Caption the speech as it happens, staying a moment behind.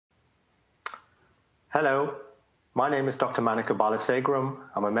Hello, my name is Dr. Manica Balasegaram.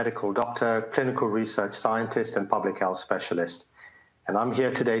 I'm a medical doctor, clinical research scientist, and public health specialist. And I'm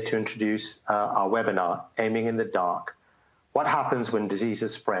here today to introduce our webinar, Aiming in the Dark, What Happens When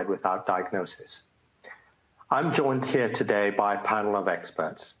Diseases Spread Without Diagnosis. I'm joined here today by a panel of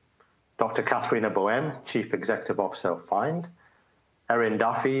experts. Dr. Catharina Boehme, Chief Executive Officer of FIND, Erin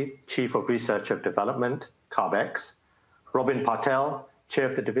Duffy, Chief of Research and Development, CARB, Robin Patel, Chair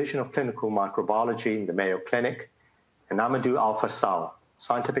of the Division of Clinical Microbiology in the Mayo Clinic, and Amadou Sall,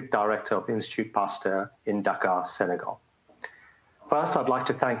 Scientific Director of the Institut Pasteur in Dakar, Senegal. First, I'd like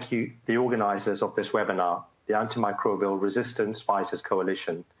to thank you, the organizers of this webinar, the Antimicrobial Resistance Fighters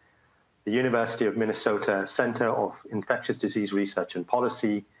Coalition, the University of Minnesota Center of Infectious Disease Research and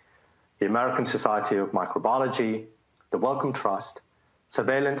Policy, the American Society of Microbiology, the Wellcome Trust,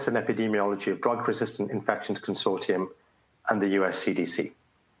 Surveillance and Epidemiology of Drug-Resistant Infections Consortium, and the US CDC.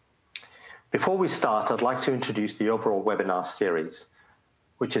 Before we start, I'd like to introduce the overall webinar series,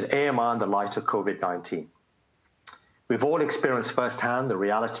 which is AMR in the light of COVID-19. We've all experienced firsthand the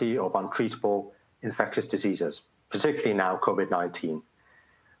reality of untreatable infectious diseases, particularly now COVID-19.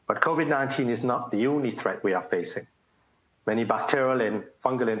 But COVID-19 is not the only threat we are facing. Many bacterial and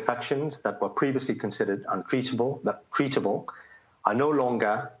fungal infections that were previously considered treatable, are no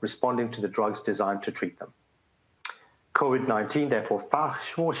longer responding to the drugs designed to treat them. COVID-19 therefore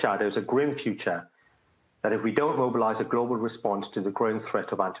foreshadows a grim future that if we don't mobilize a global response to the growing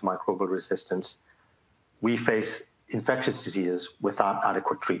threat of antimicrobial resistance, we face infectious diseases without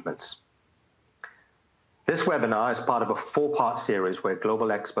adequate treatments. This webinar is part of a 4-part series where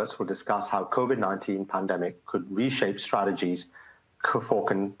global experts will discuss how COVID-19 pandemic could reshape strategies for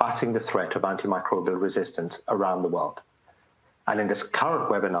combating the threat of antimicrobial resistance around the world. And in this current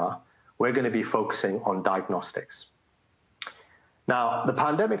webinar, we're going to be focusing on diagnostics. Now, the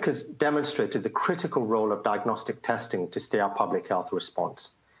pandemic has demonstrated the critical role of diagnostic testing to steer our public health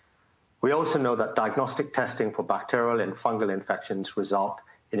response. We also know that diagnostic testing for bacterial and fungal infections result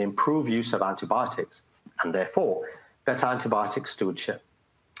in improved use of antibiotics and therefore better antibiotic stewardship.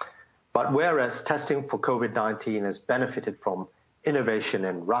 But whereas testing for COVID-19 has benefited from innovation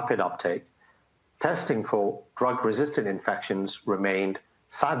and rapid uptake, testing for drug-resistant infections remained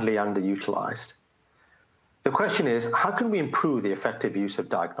sadly underutilized. The question is, how can we improve the effective use of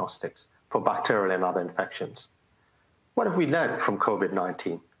diagnostics for bacterial and other infections? What have we learned from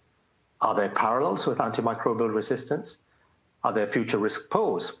COVID-19? Are there parallels with antimicrobial resistance? Are there future risks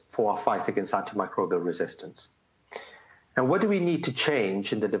posed for our fight against antimicrobial resistance? And what do we need to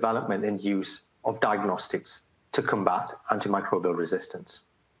change in the development and use of diagnostics to combat antimicrobial resistance?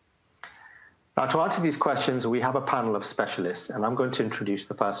 Now, to answer these questions, we have a panel of specialists, and I'm going to introduce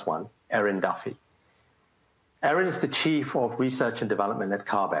the first one, Erin Duffy. Erin is the Chief of Research and Development at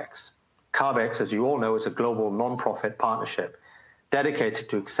CARB. CARB, as you all know, is a global non-profit partnership dedicated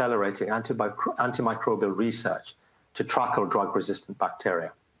to accelerating antimicrobial research to tackle drug-resistant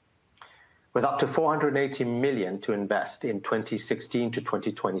bacteria. With up to $480 million to invest in 2016 to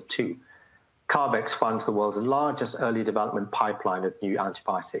 2022, CARB funds the world's largest early development pipeline of new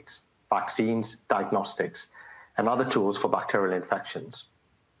antibiotics, vaccines, diagnostics, and other tools for bacterial infections.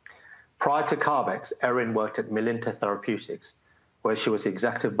 Prior to CARB, Erin worked at Mayo Therapeutics, where she was the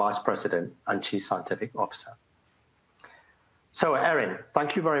Executive Vice President and Chief Scientific Officer. So, Erin,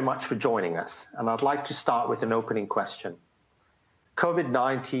 thank you very much for joining us, and I'd like to start with an opening question.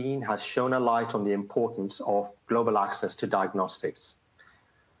 COVID-19 has shone a light on the importance of global access to diagnostics.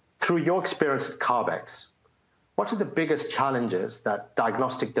 Through your experience at CARB, what are the biggest challenges that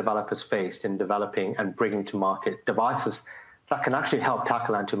diagnostic developers faced in developing and bringing to market devices that can actually help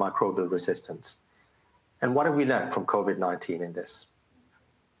tackle antimicrobial resistance? And what have we learned from COVID-19 in this?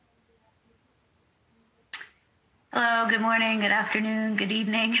 Hello, good morning, good afternoon, good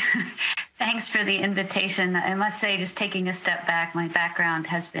evening. Thanks for the invitation. I must say, just taking a step back, my background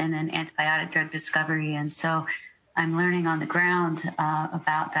has been in antibiotic drug discovery, and so I'm learning on the ground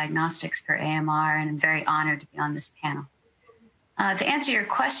about diagnostics for AMR, and I'm very honored to be on this panel. To answer your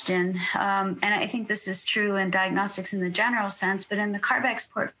question, and I think this is true in diagnostics in the general sense, but in the CARB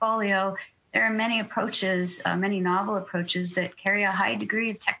portfolio, there are many approaches, many novel approaches that carry a high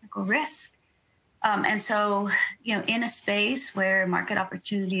degree of technical risk. And so, in a space where market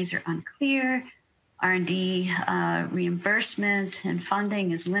opportunities are unclear, R&D reimbursement and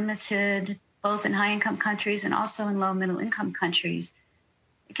funding is limited, both in high-income countries and also in low-middle-income countries,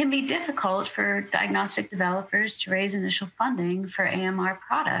 it can be difficult for diagnostic developers to raise initial funding for AMR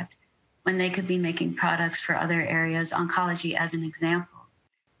product when they could be making products for other areas, oncology as an example.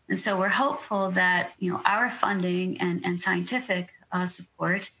 And so we're hopeful that our funding and scientific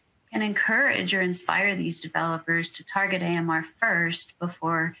support can encourage or inspire these developers to target AMR first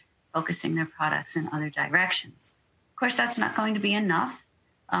before focusing their products in other directions. Of course, that's not going to be enough,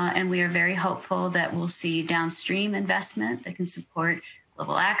 and we are very hopeful that we'll see downstream investment that can support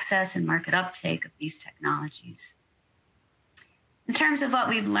global access and market uptake of these technologies. In terms of what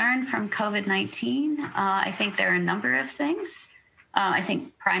we've learned from COVID-19, I think there are a number of things. I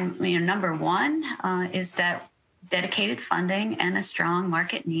think number one is that dedicated funding and a strong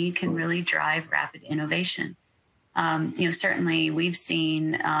market need can really drive rapid innovation. Certainly we've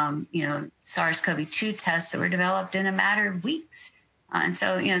seen, SARS-CoV-2 tests that were developed in a matter of weeks. And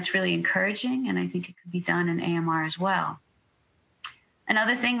so, it's really encouraging, and I think it could be done in AMR as well.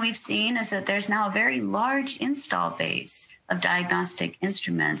 Another thing we've seen is that there's now a very large install base of diagnostic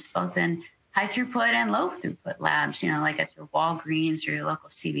instruments, both in high throughput and low throughput labs, like at your Walgreens or your local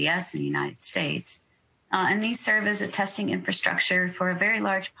CVS in the United States. And these serve as a testing infrastructure for a very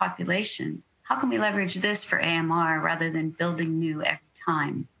large population. How can we leverage this for AMR rather than building new every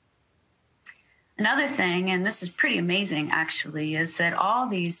time? Another thing, and this is pretty amazing actually, is that all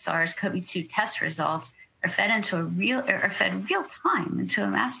these SARS-CoV-2 test results are fed real time into a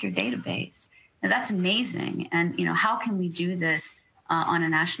master database. Now, that's amazing. And how can we do this on a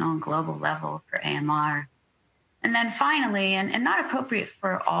national and global level for AMR? And then finally, and not appropriate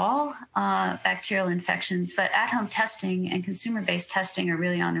for all bacterial infections, but at-home testing and consumer-based testing are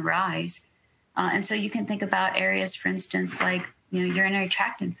really on the rise. And so you can think about areas, for instance, like urinary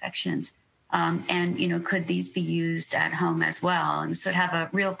tract infections. And could these be used at home as well? And so it have a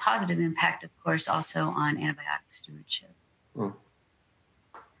real positive impact, of course, also on antibiotic stewardship.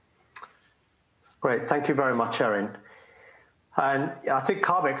 Great. Thank you very much, Erin. And I think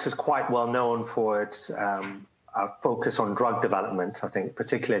CARB-X is quite well known for its focus on drug development, I think,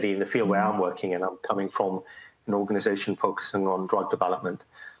 particularly in the field where I'm working, and I'm coming from an organization focusing on drug development.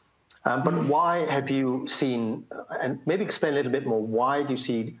 But why have you seen, and maybe explain a little bit more, why do you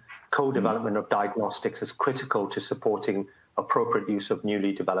see co-development of diagnostics as critical to supporting appropriate use of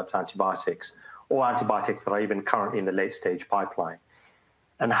newly developed antibiotics or antibiotics that are even currently in the late stage pipeline?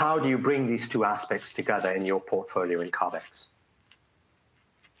 And how do you bring these two aspects together in your portfolio in CARB-X?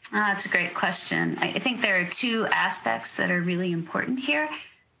 That's a great question. I think there are two aspects that are really important here.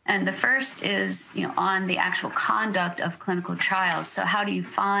 And the first is, on the actual conduct of clinical trials. So how do you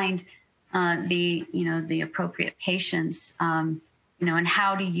find the appropriate patients, and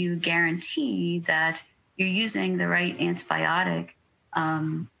how do you guarantee that you're using the right antibiotic,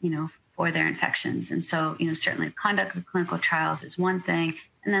 for their infections? And so, certainly the conduct of clinical trials is one thing.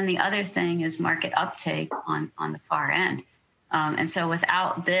 And then the other thing is market uptake on the far end. And so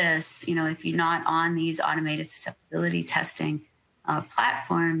without this, if you're not on these automated susceptibility testing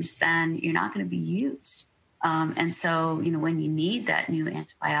platforms, then you're not going to be used. And so, when you need that new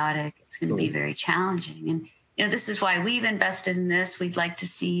antibiotic, it's going to be very challenging. And, this is why we've invested in this. We'd like to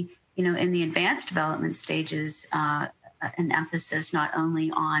see, in the advanced development stages, an emphasis not only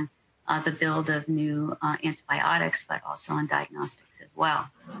on the build of new antibiotics, but also on diagnostics as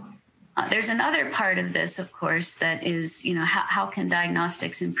well. There's another part of this, of course, that is, how can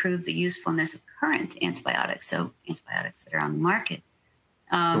diagnostics improve the usefulness of current antibiotics, so antibiotics that are on the market?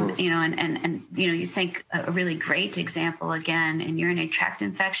 You think a really great example, again, in urinary tract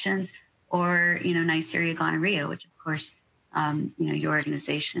infections or, Neisseria gonorrhea, which, of course, your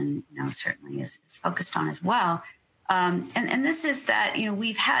organization, certainly is focused on as well. And this is that,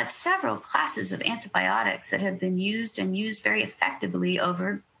 we've had several classes of antibiotics that have been used and used very effectively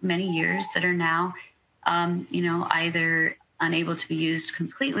over many years that are now, either unable to be used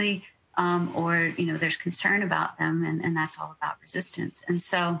completely or, there's concern about them, and that's all about resistance. And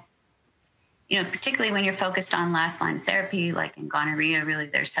so, particularly when you're focused on last line therapy, like in gonorrhea, really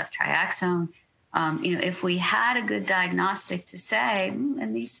there's ceftriaxone. If we had a good diagnostic to say,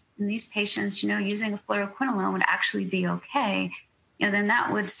 in these patients, using a fluoroquinolone would actually be okay, then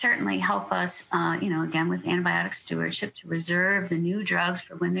that would certainly help us, again, with antibiotic stewardship to reserve the new drugs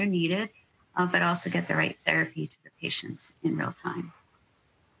for when they're needed, but also get the right therapy to the patients in real time.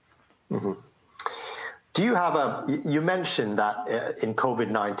 Mm-hmm. Do you have you mentioned that in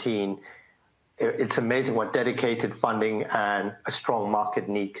COVID-19, it's amazing what dedicated funding and a strong market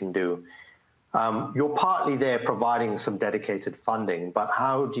need can do. You're partly there providing some dedicated funding, but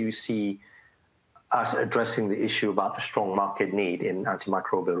how do you see us addressing the issue about the strong market need in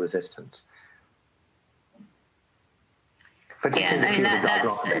antimicrobial resistance?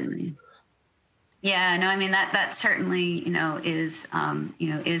 That's certainly. Yeah, no, that certainly, is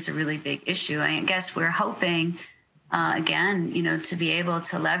a really big issue. I guess we're hoping again, to be able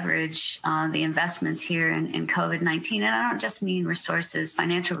to leverage the investments here in COVID-19. And I don't just mean resources,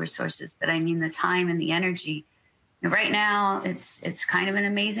 financial resources, but I mean the time and the energy. Right now, it's kind of an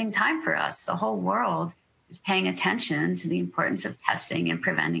amazing time for us. The whole world is paying attention to the importance of testing and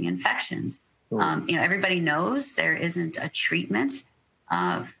preventing infections. Everybody knows there isn't a treatment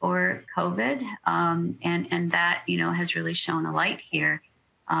for COVID, and that has really shown a light here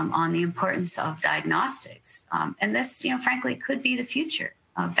on the importance of diagnostics. And this, frankly, could be the future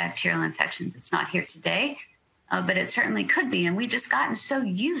of bacterial infections. It's not here today, but it certainly could be. And we've just gotten so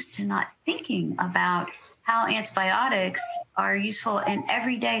used to not thinking about how antibiotics are useful in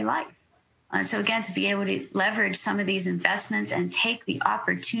everyday life. And so again, to be able to leverage some of these investments and take the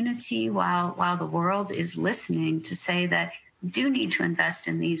opportunity while the world is listening to say that we do need to invest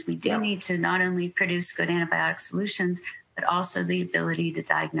in these. We do need to not only produce good antibiotic solutions, but also the ability to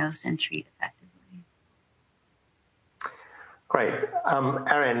diagnose and treat effectively. Great.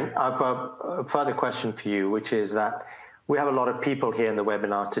 Erin, I've a further question for you, which is that we have a lot of people here in the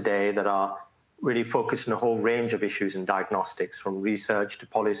webinar today that are really focused on a whole range of issues in diagnostics, from research to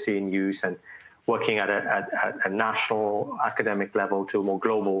policy and use, and working at a national academic level to a more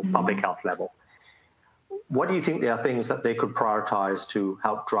global public health level. What do you think there are things that they could prioritize to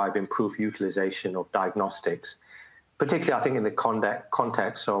help drive improved utilization of diagnostics, particularly, I think, in the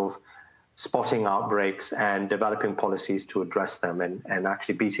context of spotting outbreaks and developing policies to address them and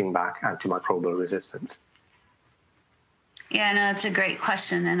actually beating back antimicrobial resistance? Yeah, no, it's a great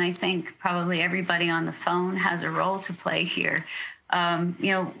question. And I think probably everybody on the phone has a role to play here.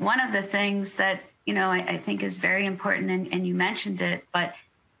 One of the things that, I think is very important, and you mentioned it, but,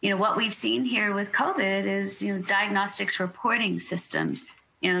 what we've seen here with COVID is, diagnostics reporting systems,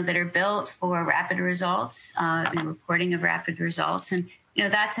 that are built for rapid results, reporting of rapid results. And,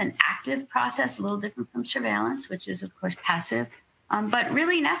 that's an active process, a little different from surveillance, which is, of course, passive, but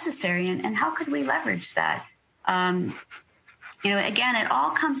really necessary. And how could we leverage that? Again, it all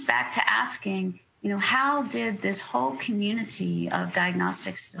comes back to asking, how did this whole community of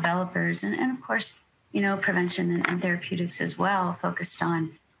diagnostics developers and of course, prevention and therapeutics as well, focused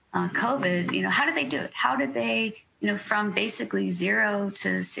on COVID, how did they do it? How did they, from basically 0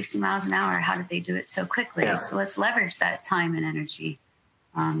 to 60 miles an hour, how did they do it so quickly? Yeah. So let's leverage that time and energy.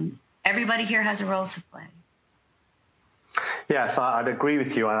 Everybody here has a role to play. Yes, I'd agree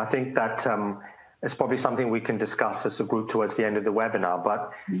with you. And I think that it's probably something we can discuss as a group towards the end of the webinar.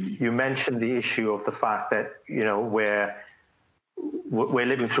 But you mentioned the issue of the fact that, we're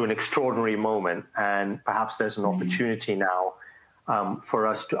living through an extraordinary moment, and perhaps there's an opportunity now for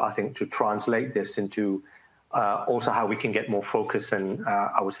us to, I think, to translate this into also how we can get more focus and,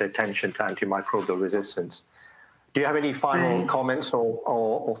 I would say, attention to antimicrobial resistance. Do you have any final comments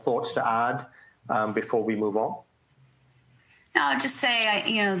or thoughts to add before we move on? No, I'll just say,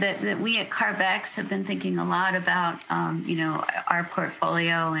 that we at CARBX have been thinking a lot about, our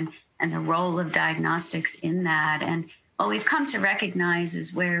portfolio and the role of diagnostics in that. And what we've come to recognize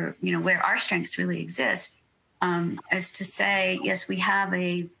is where our strengths really exist, is to say, yes, we have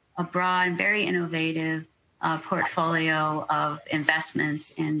a broad and very innovative portfolio of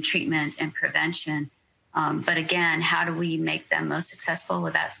investments in treatment and prevention. But again, how do we make them most successful?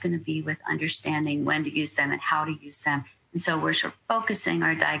 Well, that's going to be with understanding when to use them and how to use them. And so we're sort of focusing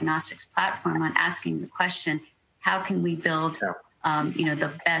our diagnostics platform on asking the question, how can we build,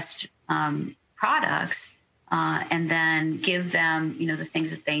 the best products and then give them, the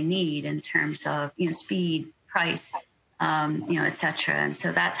things that they need in terms of, speed, price, et cetera. And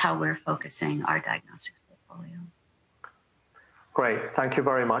so that's how we're focusing our diagnostics portfolio. Great. Thank you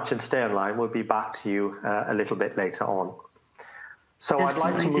very much. And stay online. We'll be back to you a little bit later on. So Absolutely.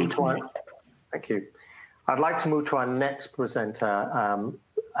 I'd like to move to our... Thank you. I'd like to move to our next presenter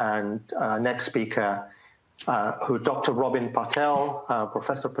and next speaker, who Dr. Robin Patel,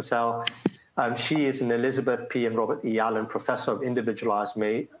 Professor Patel. She is an Elizabeth P. and Robert E. Allen Professor of Individualized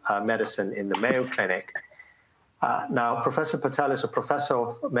Medicine in the Mayo Clinic. Now, Professor Patel is a professor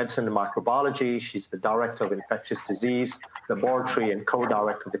of medicine and microbiology. She's the director of infectious disease laboratory and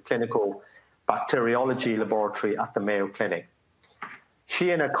co-director of the clinical bacteriology laboratory at the Mayo Clinic.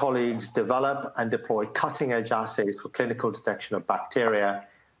 She and her colleagues develop and deploy cutting-edge assays for clinical detection of bacteria,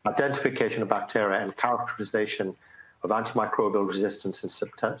 identification of bacteria, and characterization of antimicrobial resistance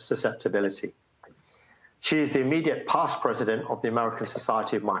and susceptibility. She is the immediate past president of the American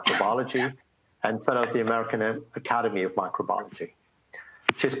Society of Microbiology and fellow of the American Academy of Microbiology.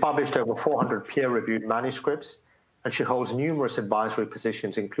 She's published over 400 peer-reviewed manuscripts, and she holds numerous advisory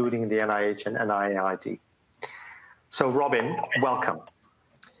positions, including the NIH and NIAID. So, Robin, welcome.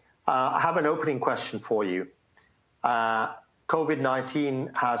 I have an opening question for you.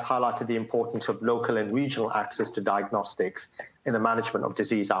 COVID-19 has highlighted the importance of local and regional access to diagnostics in the management of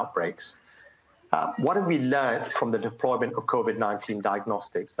disease outbreaks. What have we learned from the deployment of COVID-19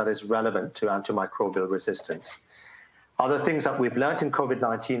 diagnostics that is relevant to antimicrobial resistance? Are there things that we've learned in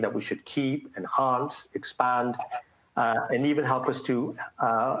COVID-19 that we should keep, enhance, expand, and even help us to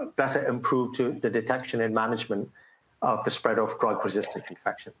better improve to the detection and management of the spread of drug-resistant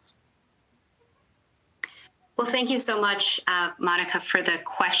infections? Well, thank you so much, Monica, for the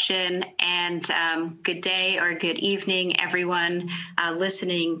question, and good day or good evening, everyone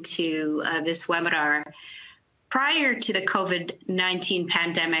listening to this webinar. Prior to the COVID-19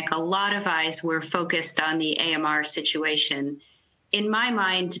 pandemic, a lot of eyes were focused on the AMR situation. In my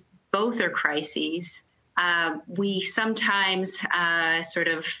mind, both are crises. We sometimes sort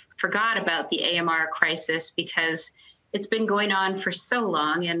of forgot about the AMR crisis because it's been going on for so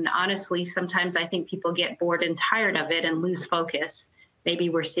long, and honestly, sometimes I think people get bored and tired of it and lose focus. Maybe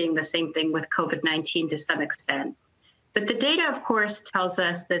we're seeing the same thing with COVID-19 to some extent. But the data, of course, tells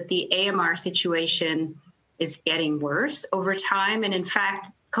us that the AMR situation is getting worse over time, and in fact,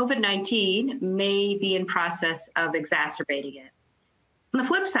 COVID-19 may be in process of exacerbating it. On the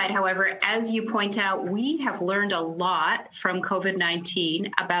flip side, however, as you point out, we have learned a lot from COVID-19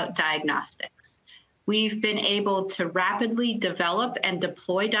 about diagnostics. We've been able to rapidly develop and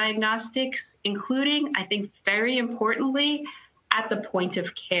deploy diagnostics, including, I think, very importantly, at the point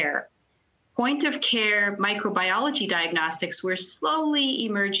of care. Point of care microbiology diagnostics were slowly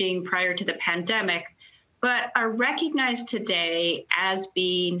emerging prior to the pandemic, but are recognized today as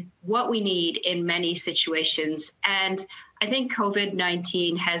being what we need in many situations. And I think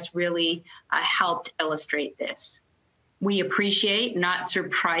COVID-19 has really helped illustrate this. We appreciate, not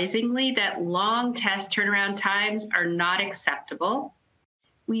surprisingly, that long test turnaround times are not acceptable.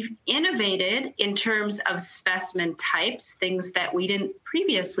 We've innovated in terms of specimen types, things that we didn't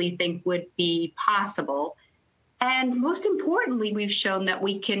previously think would be possible. And most importantly, we've shown that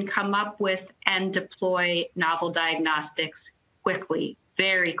we can come up with and deploy novel diagnostics quickly,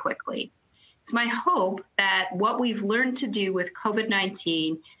 very quickly. It's my hope that what we've learned to do with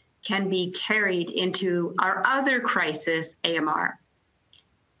COVID-19 can be carried into our other crisis, AMR.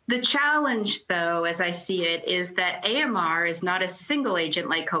 The challenge, though, as I see it, is that AMR is not a single agent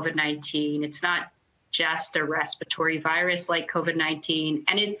like COVID-19. It's not just a respiratory virus like COVID-19,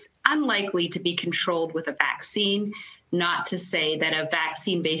 and it's unlikely to be controlled with a vaccine, not to say that a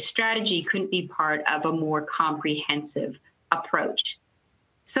vaccine-based strategy couldn't be part of a more comprehensive approach.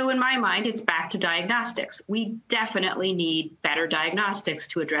 So in my mind, it's back to diagnostics. We definitely need better diagnostics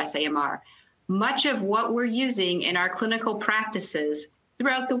to address AMR. Much of what we're using in our clinical practices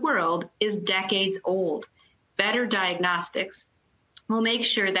throughout the world is decades old. Better diagnostics will make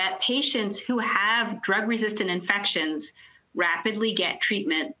sure that patients who have drug-resistant infections rapidly get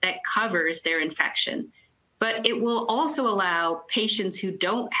treatment that covers their infection. But it will also allow patients who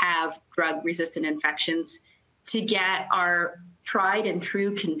don't have drug-resistant infections to get our tried and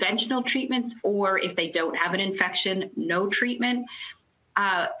true conventional treatments, or if they don't have an infection, no treatment.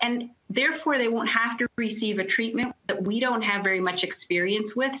 And therefore, they won't have to receive a treatment that we don't have very much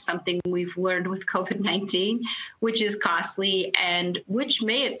experience with, something we've learned with COVID-19, which is costly and which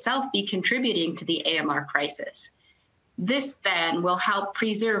may itself be contributing to the AMR crisis. This then will help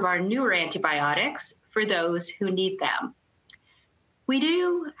preserve our newer antibiotics for those who need them. We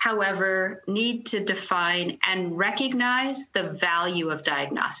do, however, need to define and recognize the value of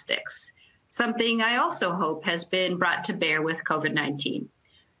diagnostics, something I also hope has been brought to bear with COVID-19.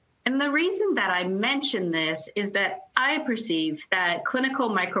 And the reason that I mention this is that I perceive that clinical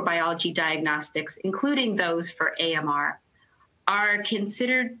microbiology diagnostics, including those for AMR, are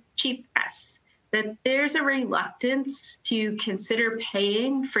considered cheap tests, that there's a reluctance to consider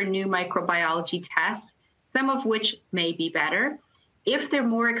paying for new microbiology tests, some of which may be better, if they're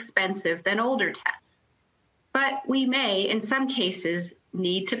more expensive than older tests. But we may, in some cases,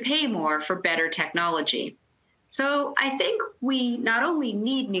 need to pay more for better technology. So I think we not only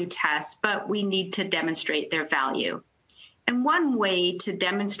need new tests, but we need to demonstrate their value. And one way to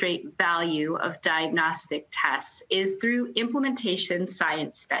demonstrate value of diagnostic tests is through implementation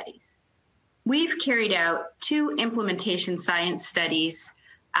science studies. We've carried out 2 implementation science studies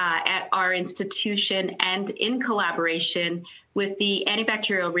at our institution and in collaboration with the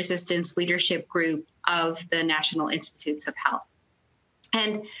Antibacterial Resistance Leadership Group of the National Institutes of Health.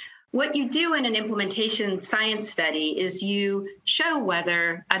 And what you do in an implementation science study is you show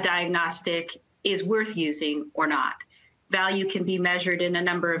whether a diagnostic is worth using or not. Value can be measured in a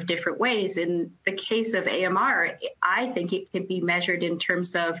number of different ways. In the case of AMR, I think it can be measured in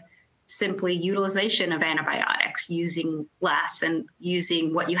terms of simply utilization of antibiotics, using less and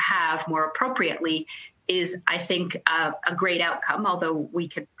using what you have more appropriately is, I think, a great outcome, although we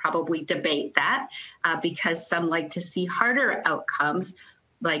could probably debate that because some like to see harder outcomes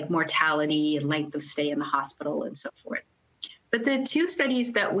like mortality and length of stay in the hospital and so forth. But the two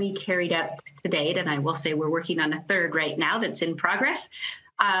studies that we carried out to date, and I will say we're working on a third right now that's in progress,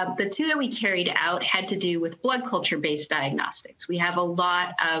 the two that we carried out had to do with blood culture-based diagnostics. We have a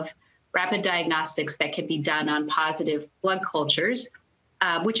lot of rapid diagnostics that can be done on positive blood cultures,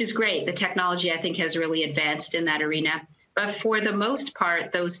 which is great. The technology, I think, has really advanced in that arena. But for the most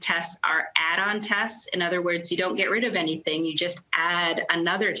part, those tests are add-on tests. In other words, you don't get rid of anything. You just add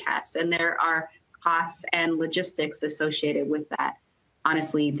another test. And there are costs and logistics associated with that.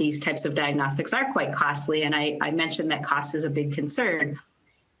 Honestly, these types of diagnostics are quite costly. And I mentioned that cost is a big concern.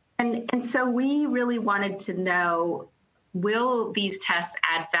 And so we really wanted to know, will these tests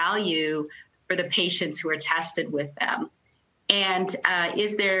add value for the patients who are tested with them? And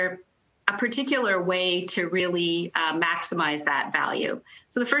is there a particular way to really maximize that value?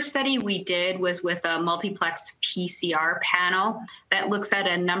 So the first study we did was with a multiplex PCR panel that looks at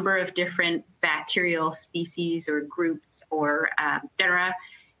a number of different bacterial species or groups or genera,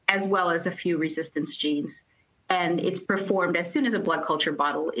 as well as a few resistance genes. And it's performed as soon as a blood culture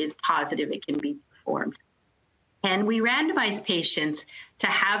bottle is positive, it can be performed. And we randomized patients to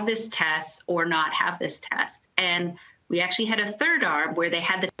have this test or not have this test. And we actually had a third arm where they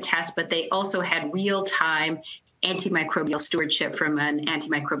had the test, but they also had real-time antimicrobial stewardship from an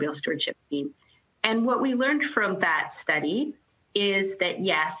antimicrobial stewardship team. And what we learned from that study is that,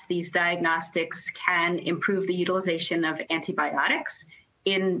 yes, these diagnostics can improve the utilization of antibiotics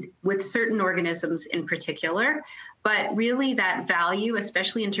with certain organisms in particular, but really that value,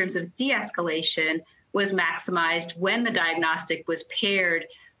 especially in terms of de-escalation, was maximized when the diagnostic was paired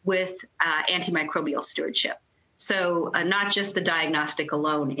with antimicrobial stewardship. So not just the diagnostic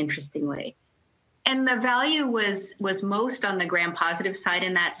alone, interestingly. And the value was most on the gram-positive side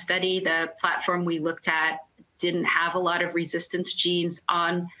in that study. The platform we looked at didn't have a lot of resistance genes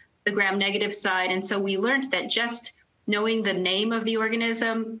on the gram-negative side. And so we learned that just knowing the name of the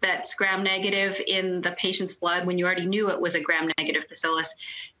organism that's gram-negative in the patient's blood when you already knew it was a gram-negative bacillus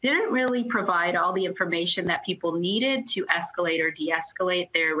didn't really provide all the information that people needed to escalate or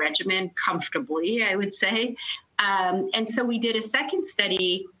de-escalate their regimen comfortably, I would say. And so we did a second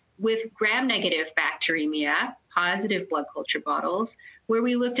study with gram-negative bacteremia, positive blood culture bottles, where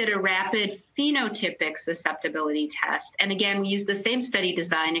we looked at a rapid phenotypic susceptibility test. And again, we used the same study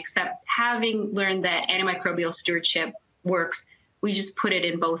design, except having learned that antimicrobial stewardship works, we just put it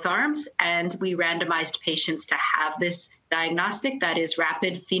in both arms and we randomized patients to have this diagnostic, that is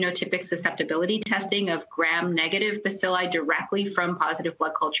rapid phenotypic susceptibility testing of gram-negative bacilli directly from positive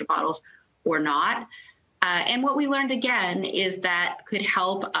blood culture bottles or not. And what we learned again is that could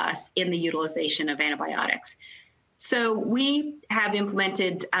help us in the utilization of antibiotics. So we have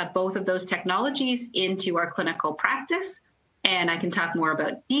implemented both of those technologies into our clinical practice, and I can talk more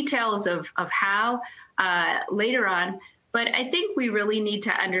about details of how later on. But I think we really need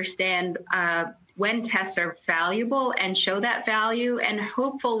to understand when tests are valuable and show that value, and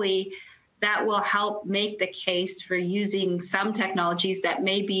hopefully that will help make the case for using some technologies that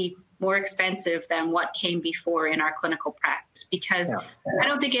may be more expensive than what came before in our clinical practice, because I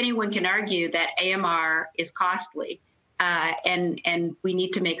don't think anyone can argue that AMR is costly, and we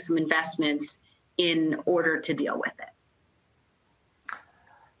need to make some investments in order to deal with it.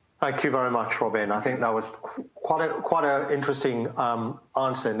 Thank you very much, Robin. I think that was quite an interesting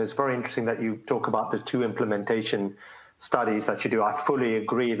answer, and it's very interesting that you talk about the two implementation studies that you do. I fully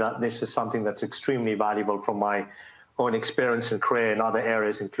agree that this is something that's extremely valuable from my own experience and career in other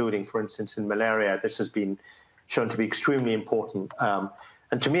areas, including, for instance, in malaria. This has been shown to be extremely important.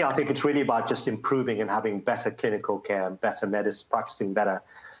 And to me, I think it's really about just improving and having better clinical care, better medicine, practicing better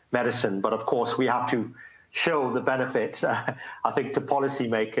medicine. But of course, we have to show the benefits, I think, to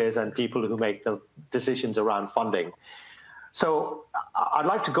policymakers and people who make the decisions around funding. So I'd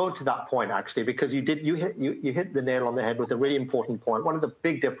like to go to that point, actually, because you hit the nail on the head with a really important point. One of the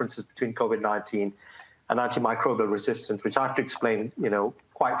big differences between COVID-19 and antimicrobial resistance, which I have to explain,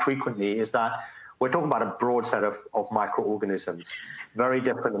 quite frequently, is that we're talking about a broad set of microorganisms, very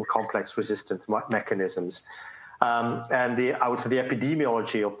different and complex resistance mechanisms. And I would say the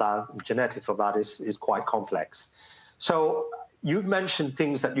epidemiology of that, genetics of that is quite complex. So you've mentioned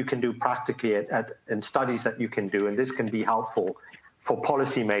things that you can do practically and studies that you can do, and this can be helpful for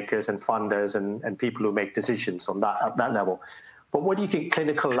policymakers and funders and people who make decisions on at that level. But what do you think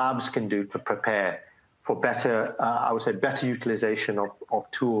clinical labs can do to prepare for better, I would say, better utilization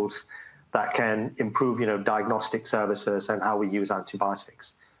of tools that can improve, diagnostic services and how we use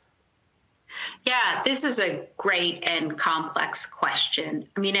antibiotics? Yeah, this is a great and complex question.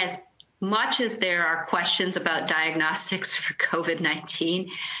 I mean, as much as there are questions about diagnostics for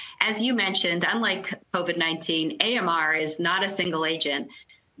COVID-19, as you mentioned, unlike COVID-19, AMR is not a single agent.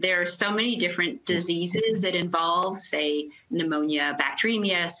 There are so many different diseases it involves, say, pneumonia,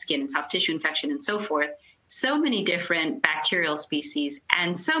 bacteremia, skin and soft tissue infection, and so forth. So many different bacterial species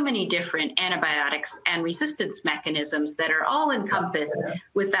and so many different antibiotics and resistance mechanisms that are all encompassed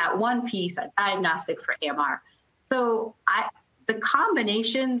with that one piece, a diagnostic for AMR. So the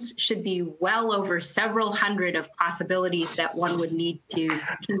combinations should be well over several hundred of possibilities that one would need to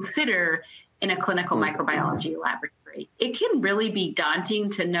consider in a clinical microbiology laboratory. It can really be daunting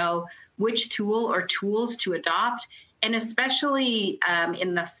to know which tool or tools to adopt, and especially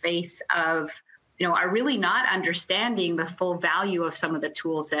in the face of are really not understanding the full value of some of the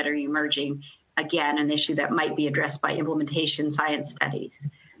tools that are emerging. Again, an issue that might be addressed by implementation science studies.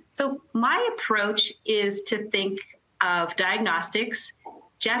 So my approach is to think of diagnostics,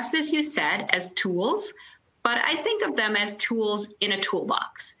 just as you said, as tools, but I think of them as tools in a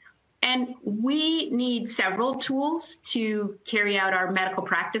toolbox. And we need several tools to carry out our medical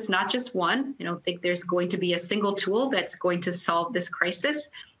practice, not just one. I don't think there's going to be a single tool that's going to solve this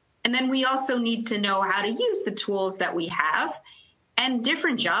crisis. And then we also need to know how to use the tools that we have, and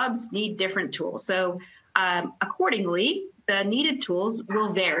different jobs need different tools. So accordingly, the needed tools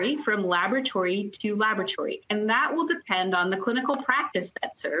will vary from laboratory to laboratory, and that will depend on the clinical practice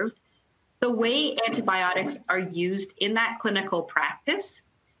that's served, the way antibiotics are used in that clinical practice,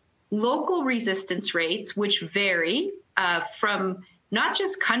 local resistance rates, which vary from not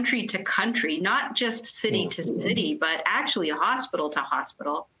just country to country, not just city to city, but actually hospital to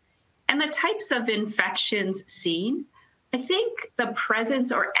hospital, and the types of infections seen. I think the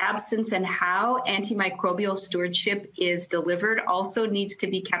presence or absence and how antimicrobial stewardship is delivered also needs to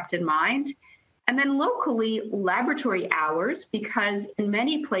be kept in mind. And then locally, laboratory hours, because in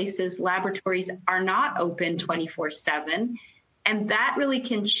many places, laboratories are not open 24/7. And that really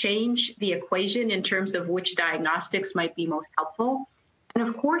can change the equation in terms of which diagnostics might be most helpful. And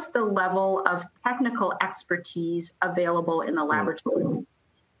of course, the level of technical expertise available in the laboratory.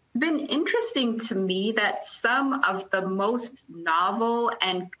 It's been interesting to me that some of the most novel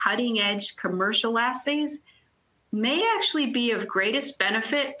and cutting-edge commercial assays may actually be of greatest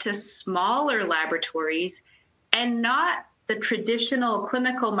benefit to smaller laboratories and not the traditional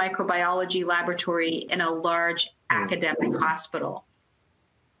clinical microbiology laboratory in a large academic hospital.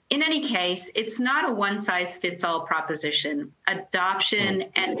 In any case, it's not a one-size-fits-all proposition. Adoption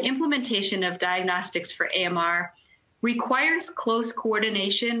and implementation of diagnostics for AMR requires close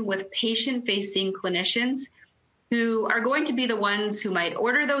coordination with patient-facing clinicians who are going to be the ones who might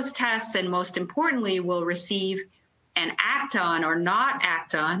order those tests and, most importantly, will receive and act on or not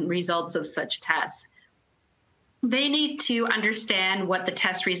act on results of such tests. They need to understand what the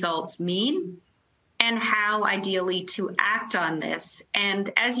test results mean and how ideally to act on this. And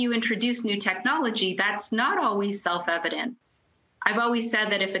as you introduce new technology, that's not always self-evident. I've always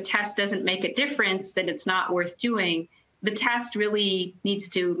said that if a test doesn't make a difference, then it's not worth doing. The test really needs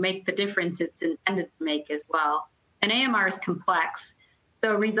to make the difference it's intended to make as well. And AMR is complex,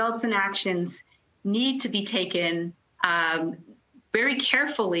 so results and actions need to be taken very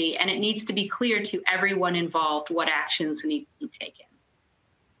carefully, and it needs to be clear to everyone involved what actions need to be taken.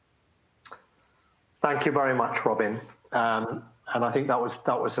 Thank you very much, Robin. And I think that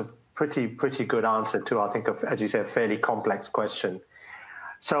was a pretty good answer to, I think, as you say, a fairly complex question.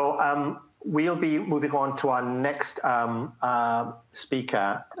 So we'll be moving on to our next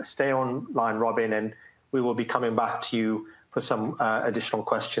speaker. Stay online, Robin, and we will be coming back to you for some additional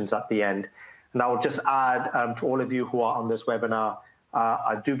questions at the end. And I will just add to all of you who are on this webinar,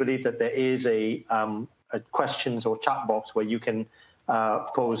 I do believe that there is a questions or chat box where you can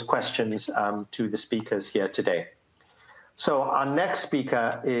pose questions to the speakers here today. So our next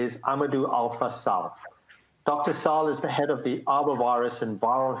speaker is Amadou Alpha Sall. Dr. Sall is the head of the Arbovirus and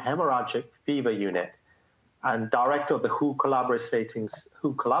Viral Hemorrhagic Fever Unit and director of the WHO Collaborating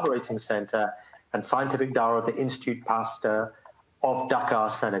Center and scientific director of the Institut Pasteur of Dakar,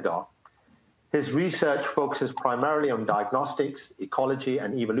 Senegal. His research focuses primarily on diagnostics, ecology,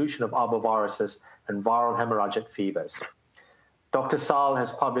 and evolution of arboviruses and viral hemorrhagic fevers. Dr. Sall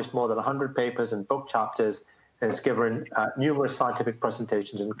has published more than 100 papers and book chapters and has given numerous scientific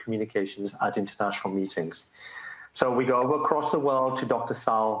presentations and communications at international meetings. So we go across the world to Dr.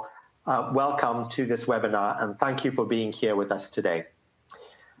 Sall. Welcome to this webinar, and thank you for being here with us today.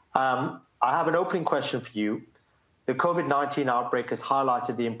 I have an opening question for you. The COVID-19 outbreak has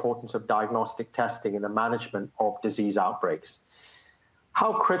highlighted the importance of diagnostic testing in the management of disease outbreaks.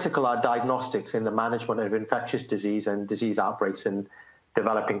 How critical are diagnostics in the management of infectious disease and disease outbreaks in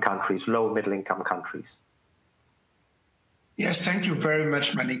developing countries, low middle-income countries? Yes, thank you very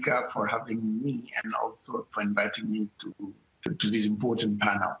much, Manica, for having me and also for inviting me to this important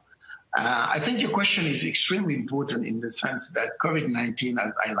panel. I think your question is extremely important in the sense that COVID-19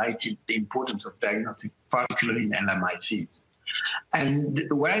 has highlighted the importance of diagnostics, particularly in LMICs. And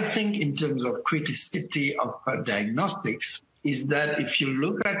what I think in terms of criticity of diagnostics is that if you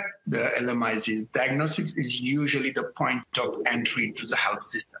look at the LMICs, diagnostics is usually the point of entry to the health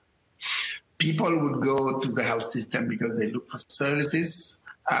system. People would go to the health system because they look for services,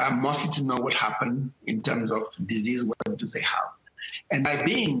 mostly to know what happened in terms of disease, what do they have. And by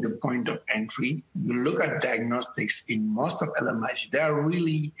being the point of entry, you look at diagnostics in most of LMICs, they are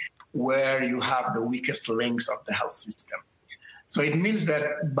really where you have the weakest links of the health system. So it means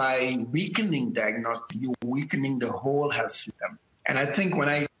that by weakening diagnostics, you're weakening the whole health system. And I think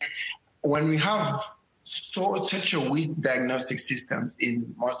when we have such a weak diagnostic systems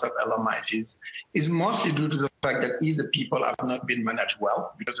in most of LMICs, is mostly due to the fact that either people have not been managed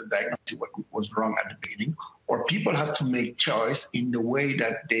well because the diagnosis was wrong at the beginning, or people have to make choice in the way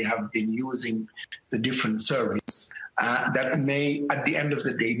that they have been using the different services that may, at the end of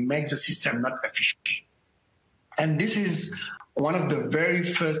the day, make the system not efficient. And this is one of the very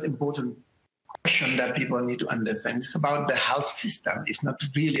first important question that people need to understand. It's about the health system. It's not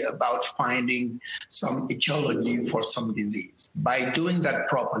really about finding some etiology for some disease. By doing that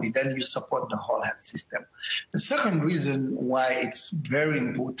properly, then you support the whole health system. The second reason why it's very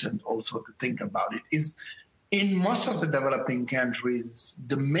important also to think about it is in most of the developing countries,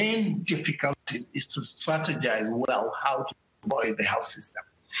 the main difficulty is to strategize well how to deploy the health system.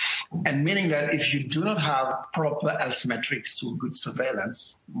 And meaning that if you do not have proper health metrics to good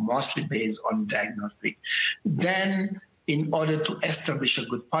surveillance, mostly based on diagnostic, then in order to establish a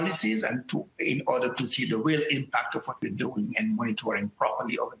good policies and in order to see the real impact of what we're doing and monitoring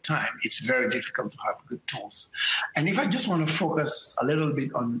properly over time, it's very difficult to have good tools. And if I just want to focus a little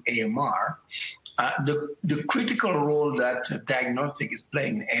bit on AMR, the critical role that diagnostic is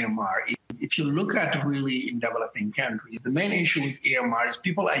playing in AMR is, if you look at really in developing countries, the main issue with AMR is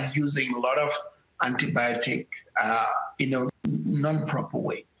people are using a lot of antibiotic in a non-proper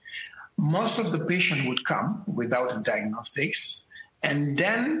way. Most of the patient would come without diagnostics. And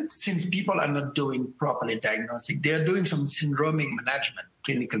then since people are not doing properly diagnostic, they are doing some syndromic management,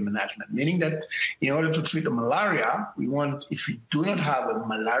 clinical management, meaning that in order to treat a malaria, if we do not have a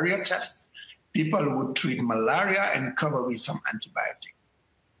malaria test, people would treat malaria and cover with some antibiotic.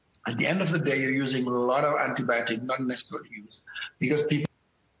 At the end of the day, you're using a lot of antibiotic, not necessarily use, because people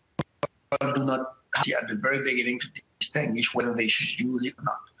do not see at the very beginning to distinguish whether they should use it or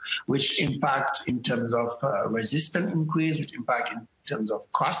not, which impacts in terms of resistance increase, which impact in terms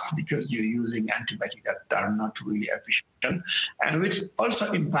of cost because you're using antibiotics that are not really efficient, and which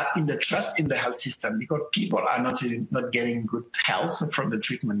also impact in the trust in the health system because people are not getting good health from the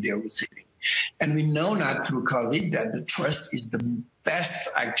treatment they're receiving. And we know now through COVID that the trust is the best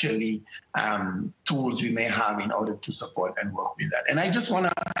actually tools we may have in order to support and work with that. And I just want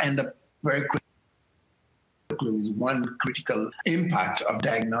to end up very quickly with one critical impact of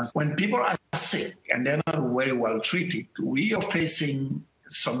diagnosis. When people are sick and they're not very well treated, we are facing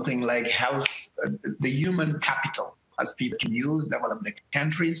something like health, the human capital, as people can use, develop the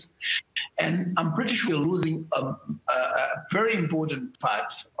countries. And I'm pretty sure we're losing a very important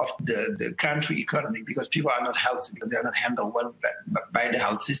part of the country economy because people are not healthy, because they are not handled well by the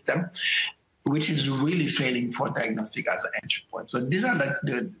health system, which is really failing for diagnostic as an entry point. So these are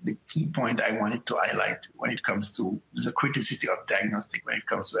the key point I wanted to highlight when it comes to the criticity of diagnostic when it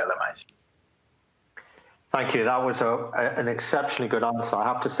comes to LMICs. Thank you. That was an exceptionally good answer. I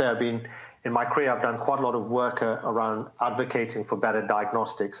have to say, in my career, I've done quite a lot of work around advocating for better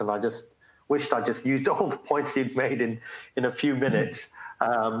diagnostics, and I just wished I just used all the points you'd made in a few minutes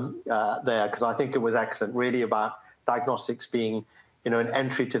there, because I think it was excellent, really about diagnostics being, an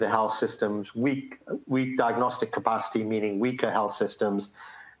entry to the health systems, weak diagnostic capacity, meaning weaker health systems,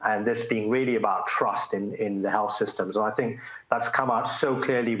 and this being really about trust in the health systems. And I think that's come out so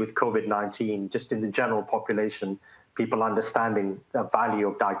clearly with COVID-19, just in the general population, people understanding the value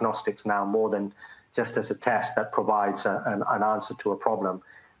of diagnostics now more than just as a test that provides an answer to a problem,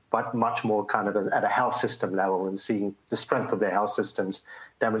 but much more kind of at a health system level and seeing the strength of their health systems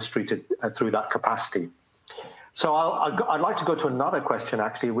demonstrated through that capacity. So I'd like to go to another question,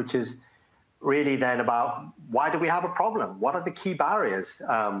 actually, which is really then about why do we have a problem? What are the key barriers?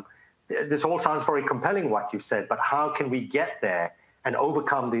 this all sounds very compelling, what you said, but how can we get there and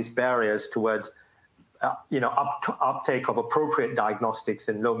overcome these barriers towards uptake of appropriate diagnostics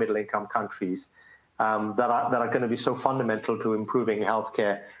in low middle income countries that are going to be so fundamental to improving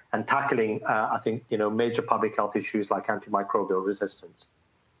healthcare and tackling, I think, major public health issues like antimicrobial resistance?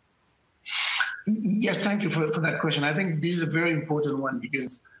 Yes, thank you for that question. I think this is a very important one,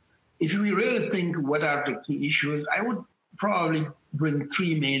 because if we really think what are the key issues, I would probably bring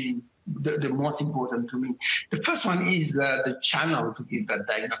three main, the most important to me. The first one is the channel to give that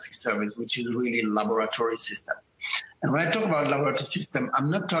diagnostic service, which is really laboratory system. And when I talk about laboratory system, I'm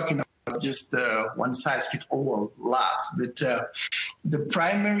not talking about just one-size-fits-all labs, but the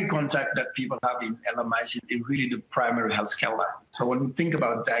primary contact that people have in LMIs is really the primary healthcare level. So when we think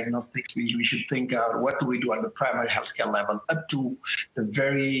about diagnostics, we should think out what do we do at the primary healthcare level up to the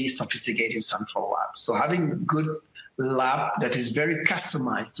very sophisticated central lab. So having a good lab that is very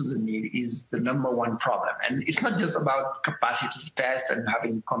customized to the need is the number one problem. And it's not just about capacity to test and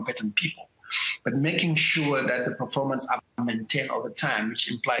having competent people, but making sure that the performance are maintained over time,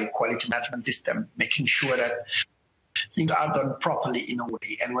 which imply quality management system, making sure that things are done properly in a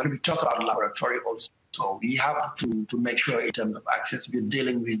way. And when we talk about laboratory also, we have to make sure in terms of access, we're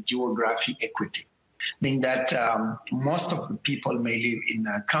dealing with geographic equity, meaning that most of the people may live in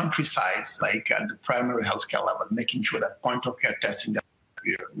countrysides, like at the primary healthcare level, making sure that point-of-care testing that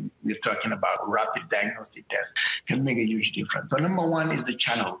we're talking about, rapid diagnostic tests, can make a huge difference. So number one is the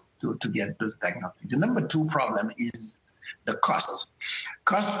channel to get those diagnostics. The number two problem is the cost.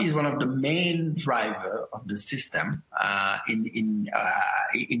 Cost is one of the main driver of the system in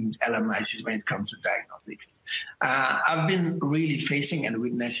LMICs when it comes to diagnostics. I've been really facing and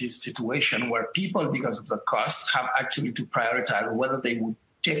witnessing a situation where people, because of the cost, have actually to prioritize whether they would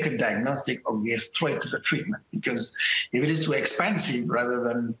take a diagnostic or get straight to the treatment. Because if it is too expensive, rather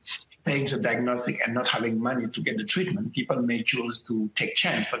than paying the diagnostic and not having money to get the treatment, people may choose to take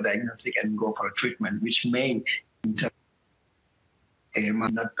chance for diagnostic and go for a treatment, which may not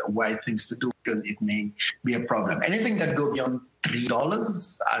the right things to do, because it may be a problem. Anything that goes beyond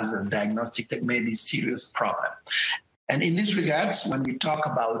 $3 as a diagnostic, that may be a serious problem. And in this regards, when we talk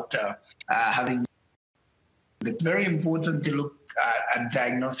about it's very important to look at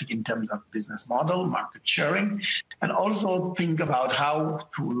diagnostic in terms of business model, market sharing, and also think about how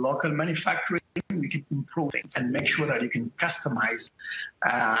through local manufacturing we can improve things and make sure that you can customize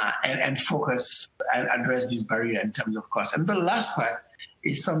and focus and address this barrier in terms of cost. And the last part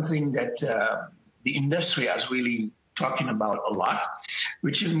is something that the industry is really talking about a lot,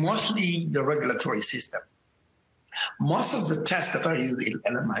 which is mostly the regulatory system. Most of the tests that are used in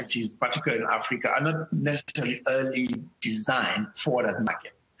LMICs, particularly in Africa, are not necessarily early designed for that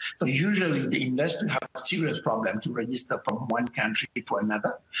market. So usually the industry has a serious problem to register from one country to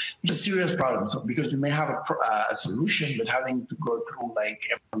another. It's a serious problem. So because you may have a solution, but having to go through like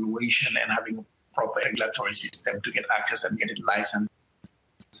evaluation and having a proper regulatory system to get access and get it licensed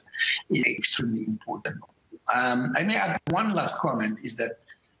is extremely important. I may add one last comment is that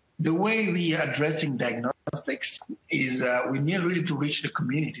the way we are addressing diagnostics is we need really to reach the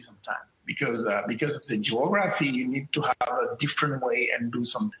community sometimes, because of the geography, you need to have a different way and do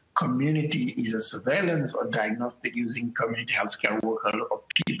some community, either surveillance or diagnostic using community healthcare workers or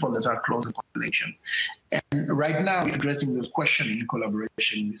people that are close to the population. And right now, we're addressing those questions in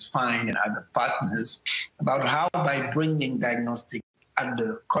collaboration with FIND and other partners about how by bringing diagnostic at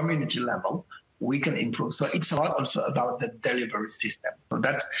the community level, we can improve. So it's a lot also about the delivery system. So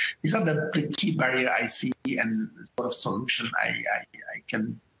these are the key barrier I see and the sort of solution I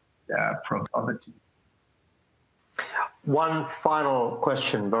can provide over to you. One final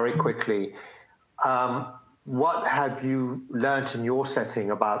question very quickly. What have you learned in your setting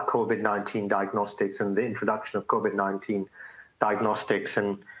about COVID-19 diagnostics and the introduction of COVID-19 diagnostics,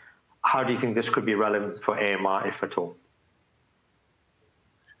 and how do you think this could be relevant for AMR, if at all?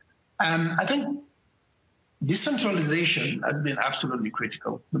 I think decentralization has been absolutely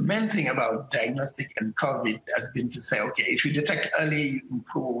critical. The main thing about diagnostic and COVID has been to say, okay, if you detect early, you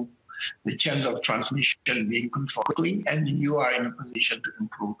improve the chance of transmission being controlled quickly, and you are in a position to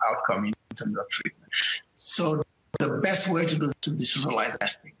improve outcome in terms of treatment. So the best way to do is to decentralize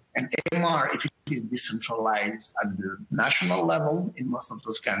testing. And AMR, if it is decentralized at the national level, in most of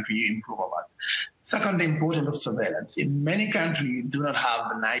those countries, you improve a lot. Second, the importance of surveillance. In many countries, you do not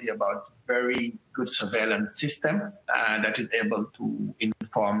have an idea about very good surveillance system that is able to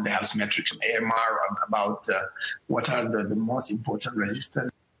inform the health metrics of AMR about what are the most important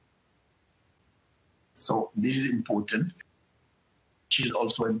resistance. So this is important. Which is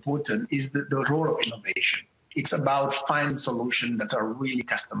also important is the role of innovation. It's about finding solutions that are really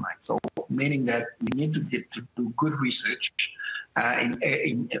customized. So meaning that we need to get to do good research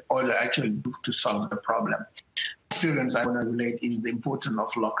in order actually to solve the problem. Experience I want to relate is the importance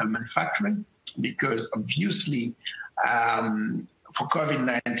of local manufacturing, because obviously for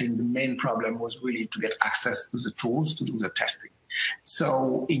COVID-19, the main problem was really to get access to the tools to do the testing.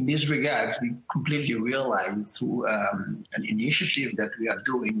 So in this regards, we completely realized through an initiative that we are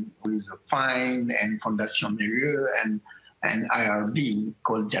doing with FIND and Fondation Mayo and IRB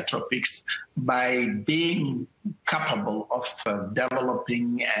called Diagnostics, by being capable of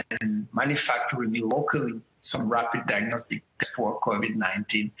developing and manufacturing locally some rapid diagnostics for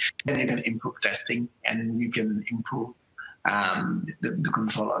COVID-19, then you can improve testing and you can improve the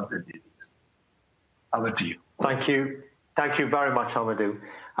control of the disease. Over to you. Thank you. Thank you very much, Amadou.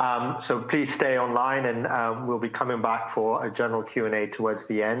 So please stay online, and we'll be coming back for a general Q&A towards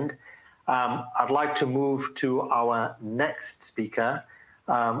the end. I'd like to move to our next speaker,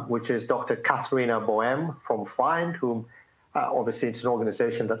 which is Dr. Catharina Boehme from FIND, whom obviously it's an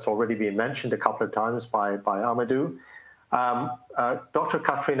organization that's already been mentioned a couple of times by Amadou. Dr.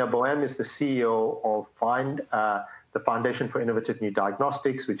 Catharina Boehme is the CEO of FIND, the Foundation for Innovative New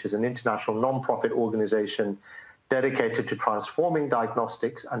Diagnostics, which is an international non-profit organization dedicated to transforming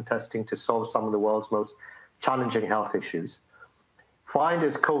diagnostics and testing to solve some of the world's most challenging health issues. FIND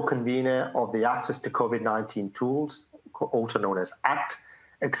is co-convener of the Access to COVID-19 Tools, also known as ACT,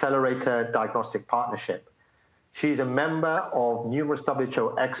 Accelerator Diagnostic Partnership. She's a member of numerous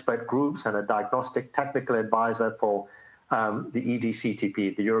WHO expert groups and a diagnostic technical advisor for the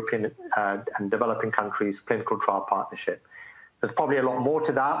EDCTP, the European and Developing Countries Clinical Trial Partnership. There's probably a lot more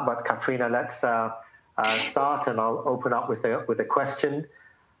to that, but Catharina, let's start, and I'll open up with a question.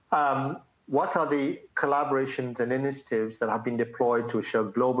 What are the collaborations and initiatives that have been deployed to assure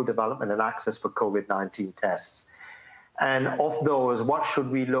global development and access for COVID-19 tests? And of those, what should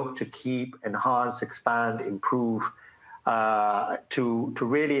we look to keep, enhance, expand, improve to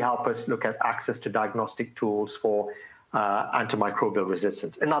really help us look at access to diagnostic tools for antimicrobial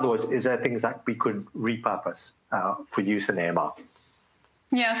resistance? In other words, is there things that we could repurpose for use in AMR?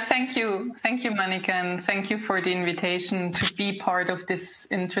 Yes, thank you. Thank you, Manica, and thank you for the invitation to be part of this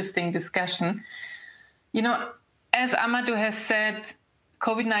interesting discussion. You know, as Amadou has said,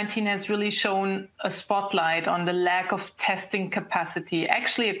 COVID-19 has really shown a spotlight on the lack of testing capacity,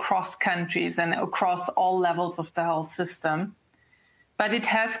 actually across countries and across all levels of the health system. But it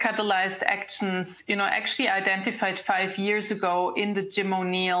has catalyzed actions, actually identified 5 years ago in the Jim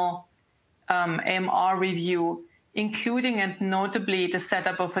O'Neill AMR review, including and notably the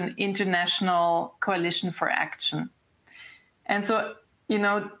setup of an international coalition for action. And so,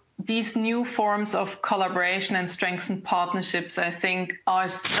 these new forms of collaboration and strengthened partnerships, I think, are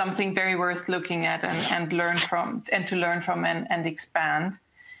something very worth looking at and learn from, and to learn from and expand.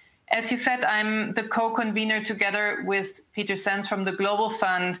 As you said, I'm the co-convener together with Peter Sens from the Global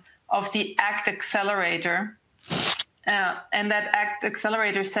Fund of the ACT Accelerator. And that ACT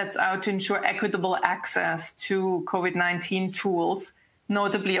Accelerator sets out to ensure equitable access to COVID-19 tools,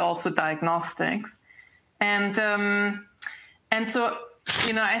 notably also diagnostics. And so,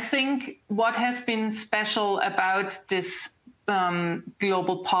 I think what has been special about this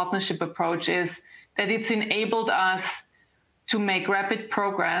global partnership approach is that it's enabled us to make rapid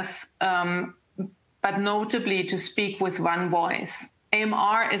progress, but notably to speak with one voice.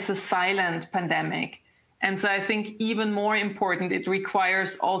 AMR is a silent pandemic. And so I think even more important, it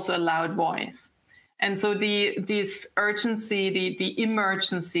requires also a loud voice. And so this urgency, the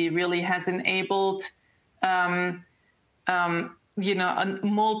emergency really has enabled,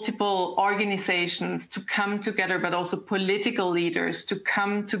 multiple organizations to come together, but also political leaders to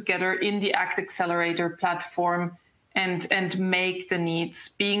come together in the ACT Accelerator platform and make the needs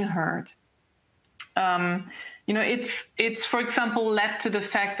being heard. It's, for example, led to the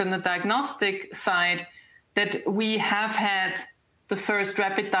fact on the diagnostic side that we have had the first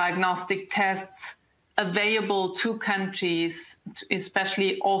rapid diagnostic tests available to countries,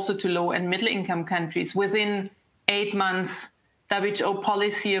 especially also to low and middle income countries, within 8 months, WHO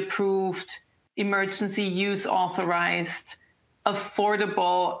policy approved, emergency use authorized,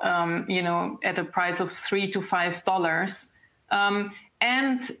 affordable, at a price of $3 to $5.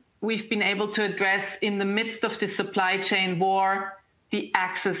 And we've been able to address, in the midst of the supply chain war, the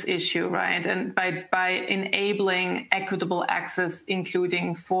access issue, right? And by enabling equitable access,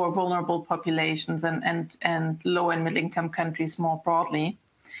 including for vulnerable populations and low and middle income countries more broadly.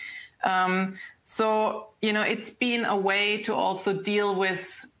 So, it's been a way to also deal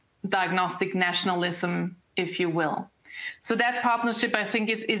with diagnostic nationalism, if you will. So that partnership, I think,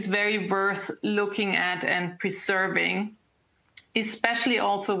 is very worth looking at and preserving, especially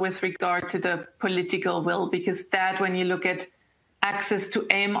also with regard to the political will, because that, when you look at access to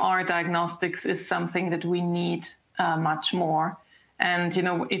AMR diagnostics, is something that we need much more. And,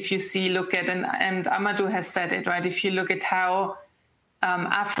 if you look at, and Amadou has said it, right? If you look at how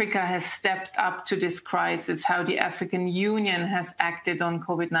Africa has stepped up to this crisis, how the African Union has acted on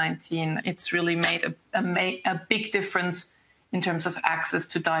COVID-19, it's really made a big difference in terms of access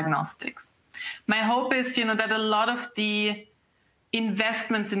to diagnostics. My hope is, that a lot of the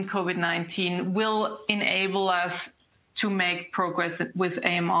investments in COVID-19 will enable us to make progress with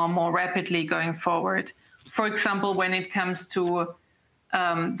AMR more rapidly going forward. For example, when it comes to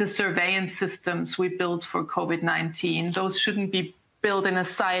the surveillance systems we built for COVID-19, those shouldn't be built in a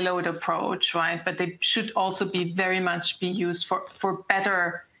siloed approach, right? But they should also be very much be used for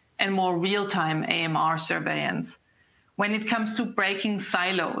better and more real-time AMR surveillance. When it comes to breaking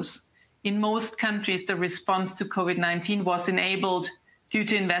silos, in most countries, the response to COVID-19 was enabled due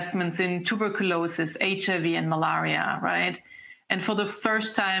to investments in tuberculosis, HIV, and malaria, right? And for the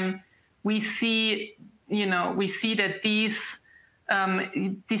first time, we see that these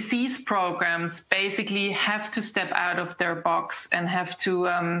disease programs basically have to step out of their box and have to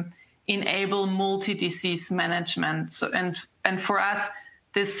enable multi-disease management. So, and for us,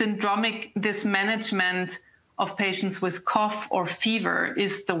 this management of patients with cough or fever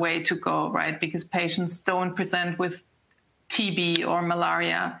is the way to go, right? Because patients don't present with TB or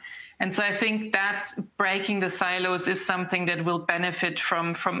malaria. And so I think that breaking the silos is something that will benefit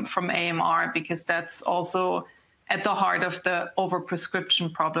from AMR, because that's also at the heart of the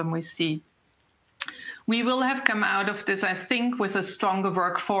overprescription problem we see. We will have come out of this, I think, with a stronger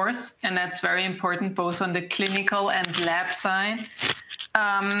workforce, and that's very important, both on the clinical and lab side.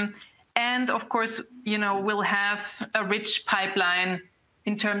 And of course, we'll have a rich pipeline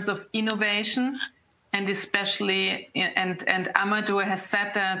in terms of innovation, and especially, and Amadou has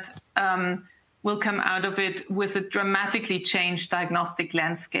said that we'll come out of it with a dramatically changed diagnostic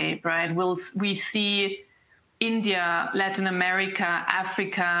landscape, right? We see India, Latin America,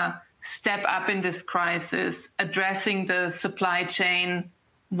 Africa step up in this crisis, addressing the supply chain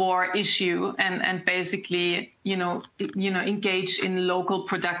war issue, and basically, engage in local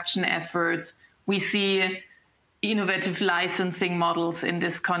production efforts. We see innovative licensing models in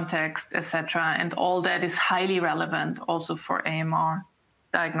this context, etc. And all that is highly relevant also for AMR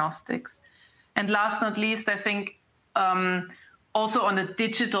diagnostics. And last not least, I think also on the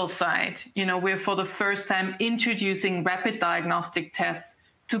digital side, we're for the first time introducing rapid diagnostic tests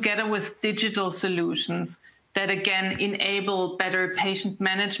together with digital solutions that again enable better patient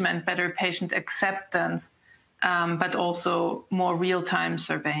management, better patient acceptance, but also more real-time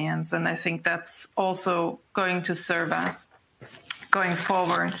surveillance. And I think that's also going to serve us going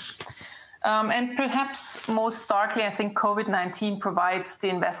forward. And perhaps most starkly, I think COVID-19 provides the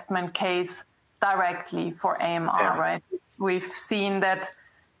investment case directly for AMR, right? We've seen that,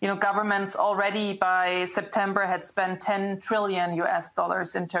 governments already by September had spent $10 trillion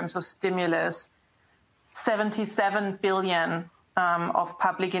in terms of stimulus, 77 billion of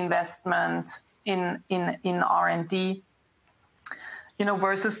public investment in R&D,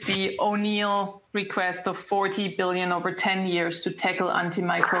 versus the O'Neill request of 40 billion over 10 years to tackle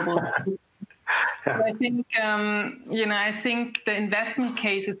antimicrobial. I think, I think the investment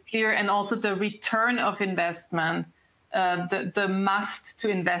case is clear, and also the return of investment, the must to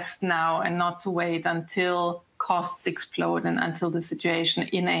invest now and not to wait until costs explode and until the situation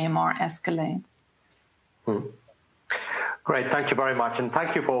in AMR escalates. Great, thank you very much. And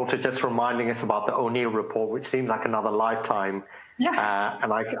thank you for also just reminding us about the O'Neill report, which seemed like another lifetime. Yeah.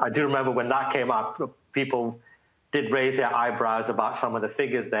 And I do remember when that came up, people did raise their eyebrows about some of the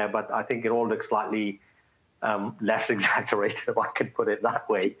figures there, but I think it all looks slightly less exaggerated, if I could put it that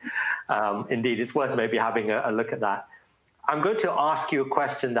way. Indeed, it's worth maybe having a look at that. I'm going to ask you a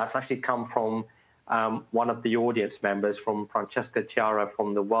question that's actually come from one of the audience members, from Francesca Chiara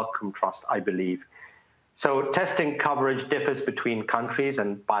from the Wellcome Trust, I believe. So testing coverage differs between countries,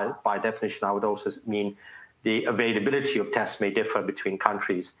 and by definition, I would also mean the availability of tests may differ between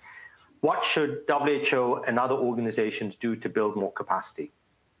countries. What should WHO and other organizations do to build more capacity?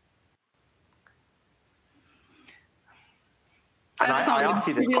 And I asked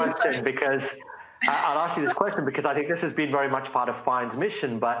you this question because I'll ask you this question because I think this has been very much part of FINE's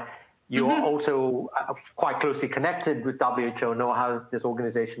mission, but you are also quite closely connected with WHO, know how this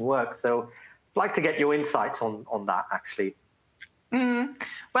organization works. So I'd like to get your insights on that, actually.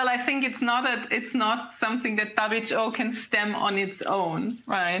 Well, I think it's not something that WHO can stem on its own,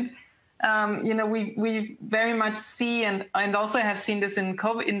 right? we very much see, and also have seen this in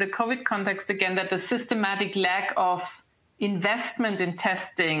the COVID context again, that the systematic lack of investment in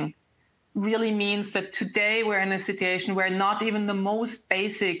testing really means that today we're in a situation where not even the most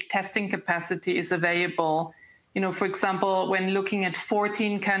basic testing capacity is available. For example, when looking at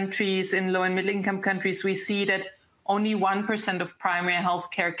 14 countries in low and middle income countries, we see that only 1% of primary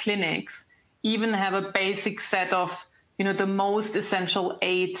healthcare clinics even have a basic set of, the most essential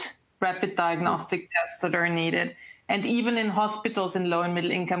 8 rapid diagnostic tests that are needed. And even in hospitals in low and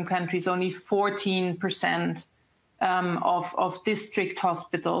middle income countries, only 14% of district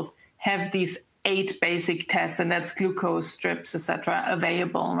hospitals have these 8 basic tests, and that's glucose strips, etc.,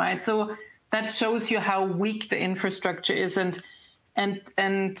 available, right? So that shows you how weak the infrastructure is and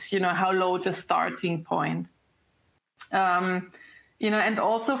how low the starting point. And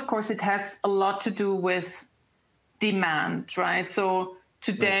also, of course, it has a lot to do with demand, right? So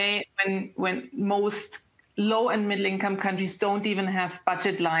today, when most low and middle income countries don't even have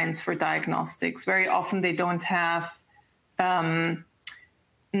budget lines for diagnostics, very often they don't have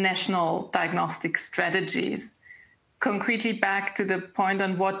national diagnostic strategies. Concretely, back to the point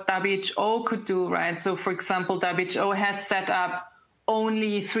on what WHO could do, right? So, for example, WHO has set up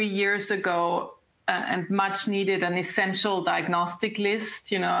only 3 years ago and much needed an essential diagnostic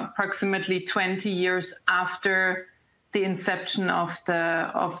list, approximately 20 years after the inception of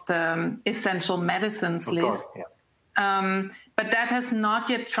the essential medicines list. Course, yeah. But that has not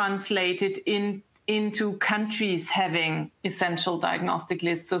yet translated into countries having essential diagnostic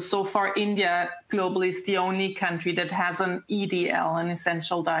lists. So far, India globally is the only country that has an EDL, an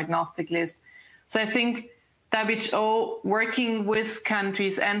essential diagnostic list. So I think WHO working with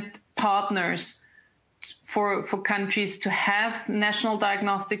countries and partners for countries to have national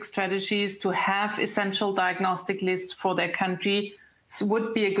diagnostic strategies, to have essential diagnostic lists for their country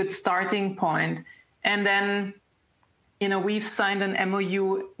would be a good starting point. And then, we've signed an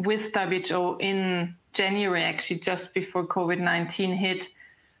MOU with WHO in January, actually just before COVID-19 hit,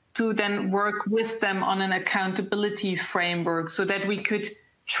 to then work with them on an accountability framework so that we could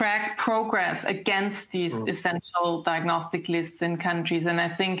track progress against these essential diagnostic lists in countries. And I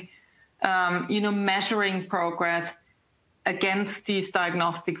think, measuring progress against these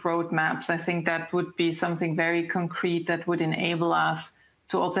diagnostic roadmaps, I think that would be something very concrete that would enable us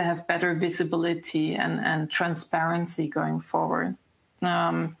to also have better visibility and transparency going forward.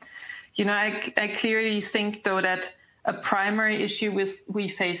 I clearly think, though, that a primary issue we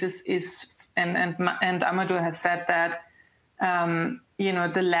face is and Amadou has said that,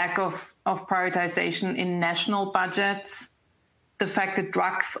 the lack of prioritization in national budgets, the fact that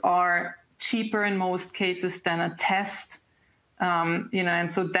drugs are cheaper in most cases than a test,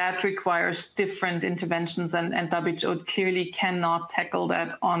 and so that requires different interventions, and WHO clearly cannot tackle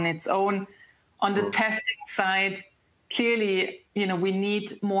that on its own. On the testing side, clearly, we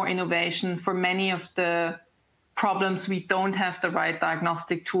need more innovation. For many of the problems, we don't have the right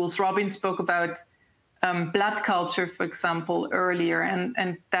diagnostic tools. Robin spoke about blood culture, for example, earlier,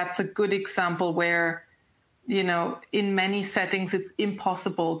 and that's a good example where, in many settings, it's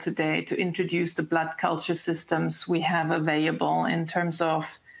impossible today to introduce the blood culture systems we have available in terms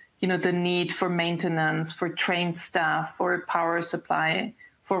of, the need for maintenance, for trained staff, for power supply,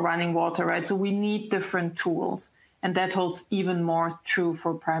 for running water, right? So we need different tools. And that holds even more true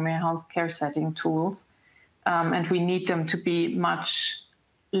for primary healthcare setting tools. And we need them to be much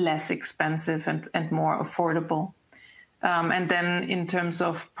less expensive and more affordable. And then in terms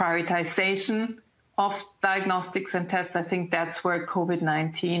of prioritization of diagnostics and tests, I think that's where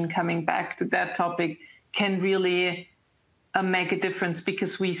COVID-19, coming back to that topic, can really make a difference,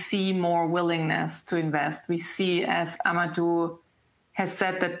 because we see more willingness to invest. We see, as Amadou has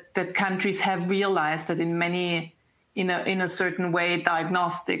said, that countries have realized that in a certain way,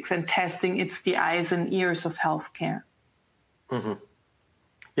 diagnostics and testing, it's the eyes and ears of healthcare. Mm-hmm.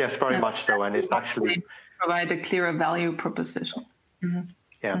 Yes, very much so. And it's actually provide a clearer value proposition. Mm-hmm.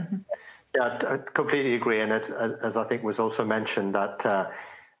 Yeah. Mm-hmm. Yeah, I completely agree. And as I think was also mentioned, that,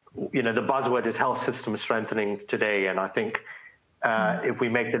 the buzzword is health system strengthening today. And I think if we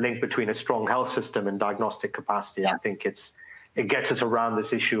make the link between a strong health system and diagnostic capacity, I think it gets us around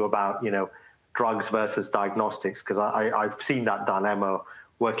this issue about, drugs versus diagnostics, because I've seen that dilemma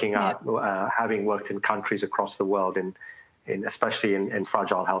working out, having worked in countries across the world, especially in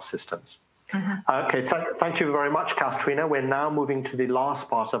fragile health systems. Mm-hmm. Okay, so thank you very much, Catharina. We're now moving to the last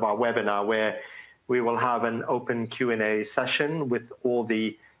part of our webinar, where we will have an open Q&A session with all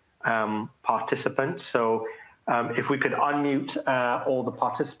the participants. So if we could unmute all the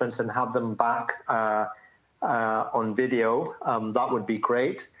participants and have them back on video, that would be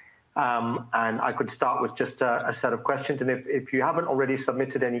great. And I could start with just a set of questions. And if you haven't already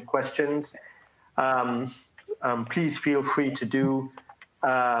submitted any questions, please feel free to do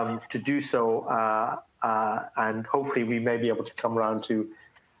so. And hopefully we may be able to come around to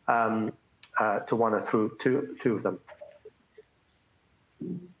one or two of them.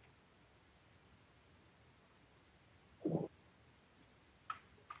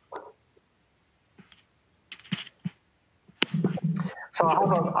 So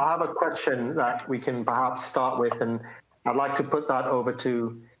I have a question that we can perhaps start with, and I'd like to put that over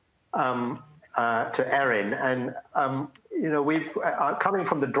to Erin. And we've coming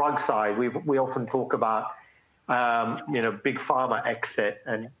from the drug side, we often talk about big pharma exit,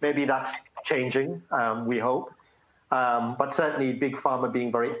 and maybe that's changing. We hope, but certainly big pharma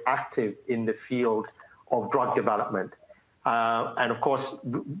being very active in the field of drug development, and of course,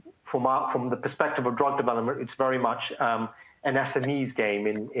 from the perspective of drug development, it's very much an SME's game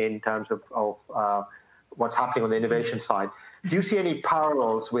in terms of what's happening on the innovation side. Do you see any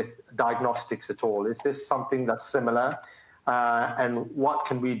parallels with diagnostics at all? Is this something that's similar? And what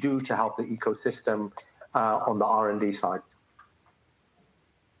can we do to help the ecosystem on the R&D side?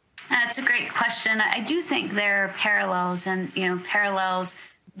 That's a great question. I do think there are parallels, and parallels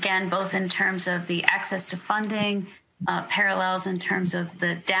again, both in terms of the access to funding, parallels in terms of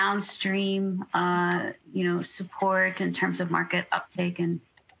the downstream, support in terms of market uptake and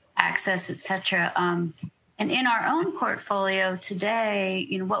access, et cetera. And in our own portfolio today,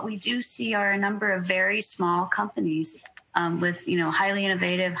 what we do see are a number of very small companies with, highly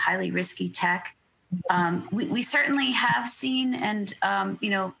innovative, highly risky tech. We certainly have seen, and,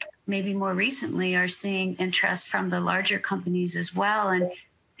 maybe more recently are seeing interest from the larger companies as well. And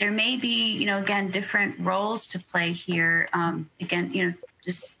there may be, again, different roles to play here. Again,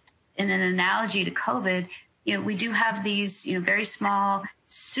 just in an analogy to COVID, we do have these, very small,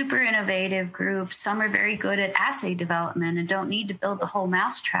 super innovative groups. Some are very good at assay development and don't need to build the whole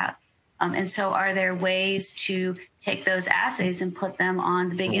mousetrap. And so are there ways to take those assays and put them on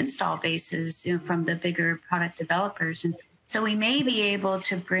the big install bases, from the bigger product developers? And so we may be able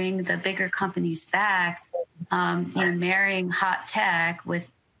to bring the bigger companies back, marrying hot tech with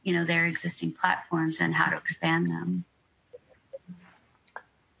their existing platforms and how to expand them.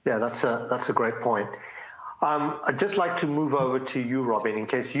 Yeah, that's a great point. I'd just like to move over to you, Robin, in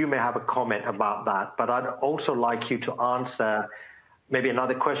case you may have a comment about that. But I'd also like you to answer maybe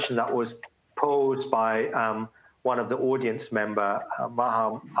another question that was posed by one of the audience member,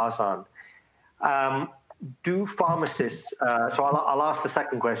 Maham Azan. Do pharmacists, so I'll ask the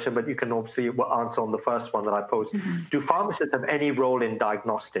second question, but you can obviously answer on the first one that I posed. Mm-hmm. Do pharmacists have any role in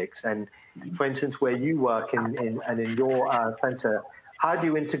diagnostics? And for instance, where you work and in your center, how do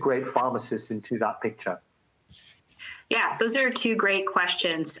you integrate pharmacists into that picture? Yeah, those are two great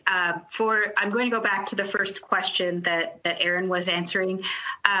questions. I'm going to go back to the first question that Erin was answering.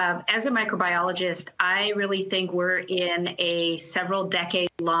 As a microbiologist, I really think we're in a several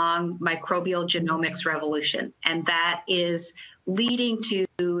decade-long microbial genomics revolution, and that is leading to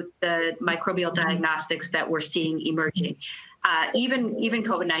the microbial diagnostics that we're seeing emerging. Even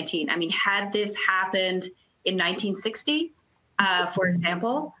COVID-19. I mean, had this happened in 1960, for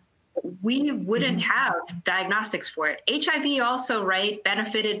example, we wouldn't have diagnostics for it. HIV also,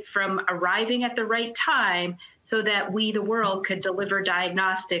 benefited from arriving at the right time so that we, the world, could deliver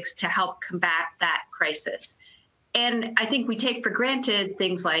diagnostics to help combat that crisis. And I think we take for granted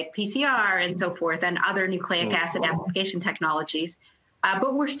things like PCR and so forth and other nucleic acid amplification technologies.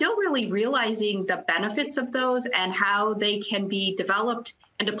 But we're still really realizing the benefits of those and how they can be developed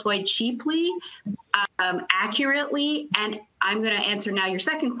and deployed cheaply, accurately. And I'm going to answer now your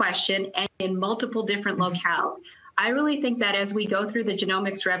second question, and in multiple different locales. I really think that as we go through the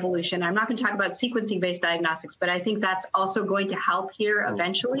genomics revolution, I'm not going to talk about sequencing-based diagnostics, but I think that's also going to help here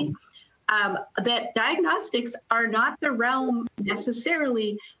eventually. That diagnostics are not the realm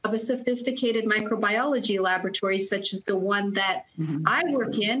necessarily of a sophisticated microbiology laboratory such as the one that I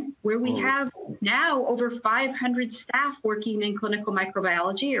work in, where we have now over 500 staff working in clinical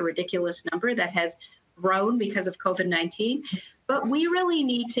microbiology, a ridiculous number that has grown because of COVID-19. But we really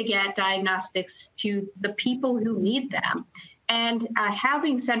need to get diagnostics to the people who need them. And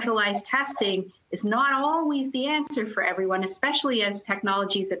having centralized testing is not always the answer for everyone, especially as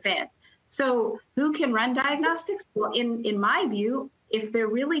technologies advance. So who can run diagnostics? Well, in my view, if they're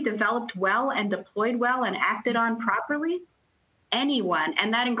really developed well and deployed well and acted on properly, anyone,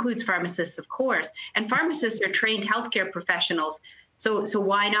 and that includes pharmacists, of course. And pharmacists are trained healthcare professionals, so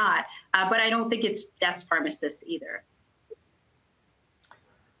why not? But I don't think it's just pharmacists either.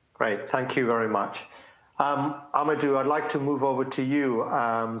 Great, thank you very much. Amadou, I'd like to move over to you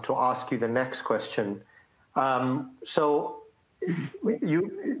to ask you the next question. So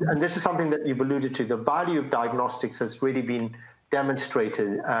and this is something that you've alluded to, the value of diagnostics has really been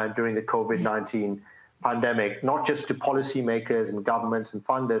demonstrated during the COVID-19 pandemic, not just to policymakers and governments and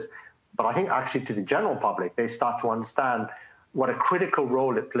funders, but I think actually to the general public. They start to understand what a critical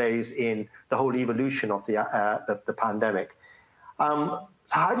role it plays in the whole evolution of the pandemic. So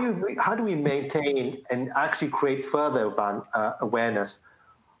how do we maintain and actually create further awareness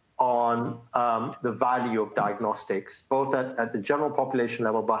on the value of diagnostics, both at the general population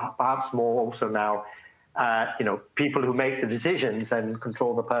level, but perhaps more also now, people who make the decisions and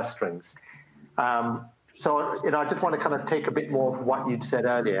control the purse strings? So, I just want to kind of take a bit more of what you'd said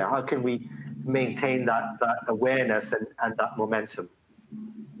earlier. How can we maintain that awareness and that momentum?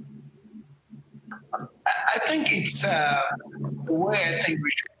 I think it's the way I think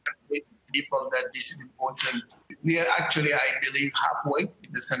we should convince people that this is important. We are actually, I believe, halfway,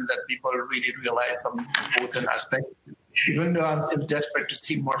 in the sense that people really realize some important aspects. Even though I'm still desperate to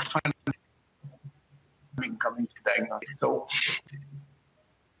see more funding coming to diagnostics. So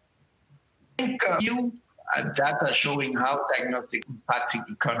I think few data showing how diagnostic impacting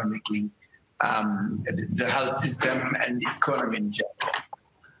economically the health system and the economy in general.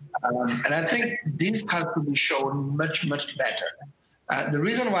 And I think this has to be shown much, much better. The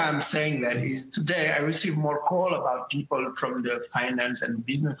reason why I'm saying that is today I receive more call about people from the finance and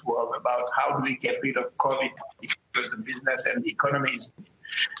business world about how do we get rid of COVID because the business and the economy is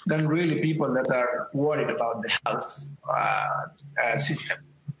than really people that are worried about the health system.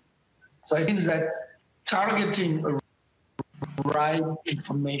 So I think that targeting right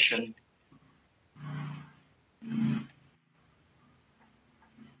information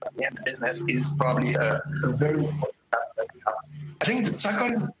in business is probably a very important aspect. I think the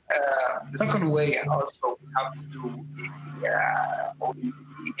second way also we have to do, we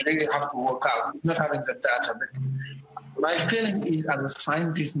really have to work out. It's not having the data, but my feeling is, as a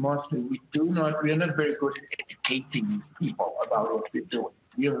scientist, mostly we are not very good at educating people about what we're doing.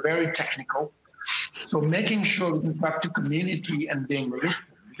 We are very technical, so making sure we talk to community and being listened,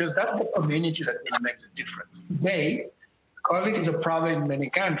 because that's the community that really makes a difference. Today, COVID is a problem in many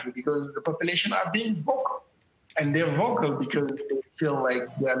countries because the population are being vocal. And they're vocal because they feel like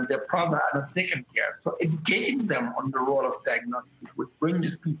their problems are not taken care of. So educating them on the role of diagnostics would bring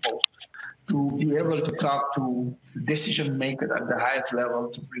these people to be able to talk to decision makers at the highest level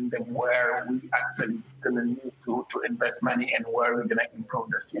to bring them where we actually going to need to invest money and where we're going to improve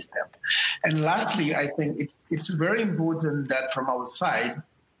the system. And lastly, I think it's very important that from our side,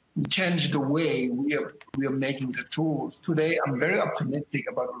 we change the way we are making the tools. Today, I'm very optimistic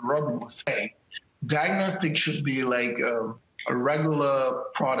about what Robin was saying. Diagnostic should be like a regular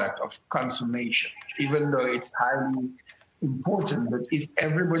product of consummation, even though it's highly important. But if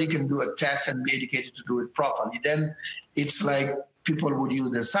everybody can do a test and be educated to do it properly, then it's like people would use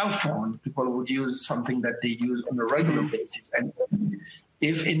their cell phone, people would use something that they use on a regular basis. And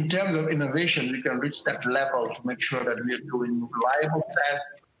if in terms of innovation, we can reach that level to make sure that we are doing reliable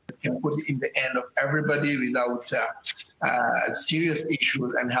tests, can put it in the hand of everybody without serious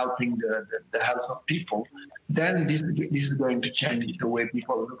issues and helping the health of people, then this is going to change the way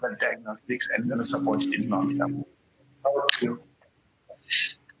people look at diagnostics and going to support it in long term. Thank you.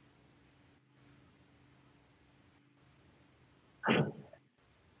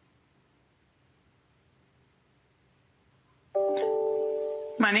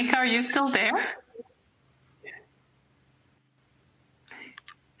 Manica, are you still there?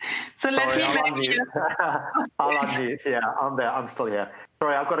 So let me I'll unmute. Yeah, I'm there. I'm still here.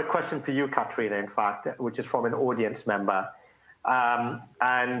 Sorry, I've got a question for you, Catharina, in fact, which is from an audience member.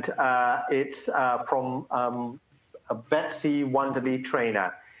 And it's from a Betsy Wonderly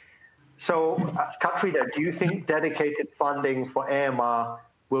Trainer. So, Catharina, do you think dedicated funding for AMR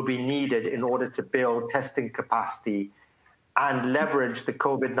will be needed in order to build testing capacity and leverage the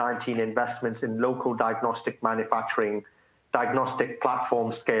COVID-19 investments in local diagnostic manufacturing, diagnostic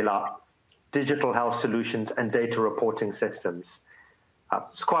platform scale-up, digital health solutions, and data reporting systems?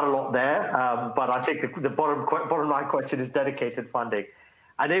 It's quite a lot there, but I think the bottom line question is dedicated funding.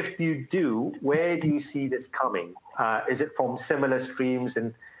 And if you do, where do you see this coming? Is it from similar streams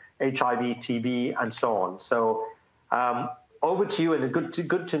in HIV, TB, and so on? So over to you, and good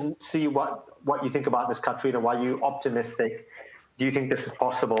to see what you think about this, Catharina. Why are you optimistic? Do you think this is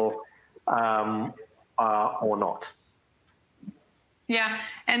possible or not? Yeah,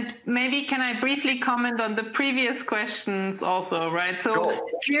 and maybe can I briefly comment on the previous questions also, right? So Sure.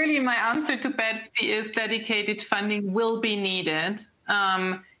 Clearly my answer to Betsy is dedicated funding will be needed.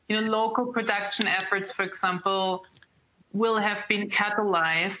 Local production efforts, for example, will have been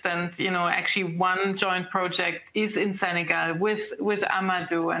catalyzed, and actually one joint project is in Senegal with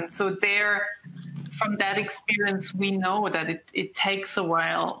Amadou, and so there, from that experience, we know that it takes a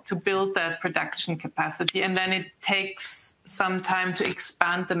while to build that production capacity, and then it takes some time to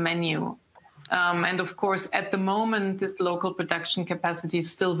expand the menu. And of course, at the moment, this local production capacity is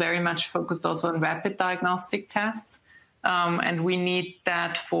still very much focused also on rapid diagnostic tests, and we need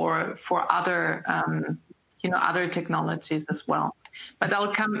that for other other technologies as well. But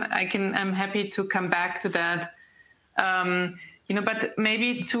I'm happy to come back to that. But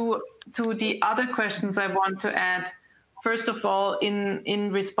maybe to the other questions I want to add, first of all,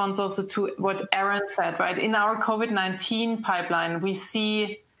 in response also to what Erin said, right? In our COVID-19 pipeline, we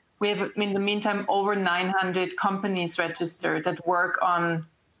have in the meantime over 900 companies registered that work on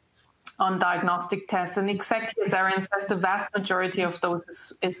diagnostic tests. And exactly as Erin says, the vast majority of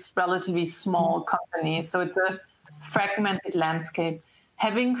those is relatively small companies. So it's a fragmented landscape.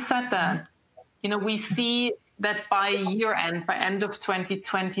 Having said that, we see that by year end, by end of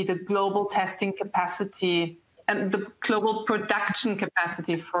 2020, the global testing capacity and the global production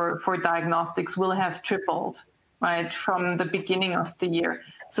capacity for diagnostics will have tripled, right, from the beginning of the year.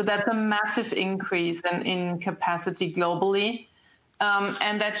 So that's a massive increase in capacity globally.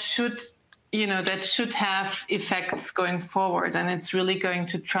 And that should have effects going forward. And it's really going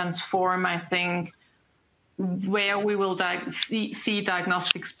to transform, I think, where we will see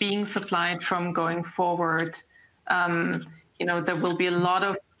diagnostics being supplied from going forward. There will be a lot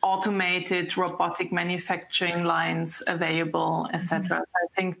of automated robotic manufacturing lines available, et cetera. So I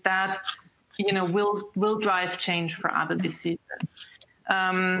think that, will drive change for other diseases.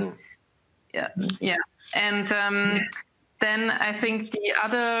 And then I think the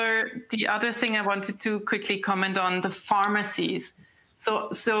other thing I wanted to quickly comment on, the pharmacies.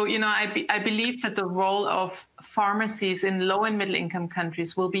 So I believe that the role of pharmacies in low and middle income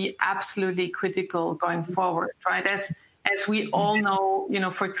countries will be absolutely critical going forward, right? As we all know,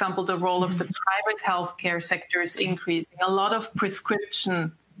 for example, the role of the private healthcare sector is increasing. A lot of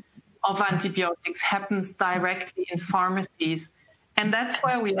prescription of antibiotics happens directly in pharmacies. And that's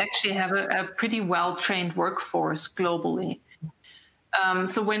why we actually have a pretty well-trained workforce globally.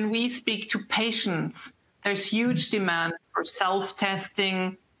 So when we speak to patients, there's huge demand for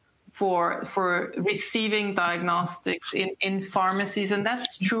self-testing, for receiving diagnostics in pharmacies. And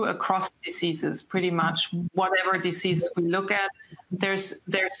that's true across diseases, pretty much. Whatever disease we look at, there's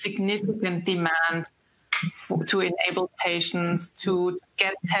significant demand to enable patients to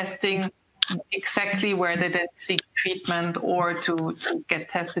get testing exactly where they then seek treatment, or to get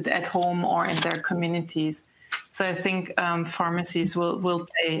tested at home or in their communities. So I think pharmacies will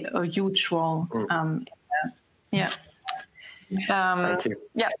play a huge role in that. Yeah. Thank you.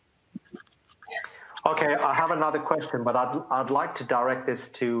 Yeah. Okay, I have another question, but I'd like to direct this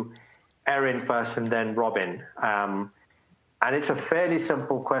to Erin first and then Robin. And it's a fairly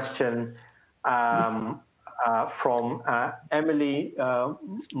simple question from Emily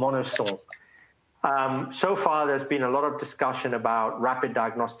Monosson. So far, there's been a lot of discussion about rapid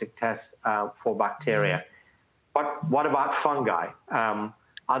diagnostic tests for bacteria. But what about fungi?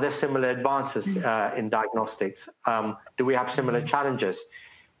 Are there similar advances in diagnostics? Do we have similar challenges?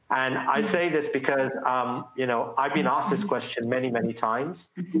 And I say this because, I've been asked this question many, many times.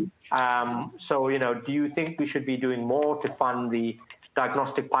 So, do you think we should be doing more to fund the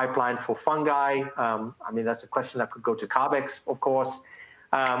diagnostic pipeline for fungi? That's a question that could go to CARB, of course.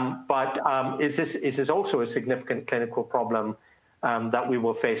 But is this also a significant clinical problem that we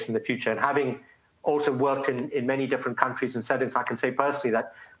will face in the future? And having also worked in many different countries and settings, I can say personally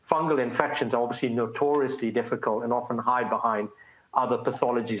that fungal infections are obviously notoriously difficult and often hide behind other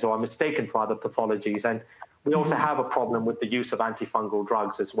pathologies or are mistaken for other pathologies. And we also have a problem with the use of antifungal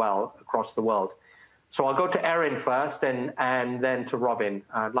drugs as well across the world. So I'll go to Erin first and then to Robin.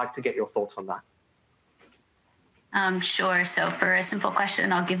 I'd like to get your thoughts on that. Sure. So for a simple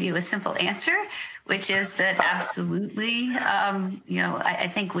question, I'll give you a simple answer, which is that absolutely, I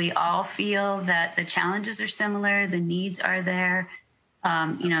think we all feel that the challenges are similar, the needs are there.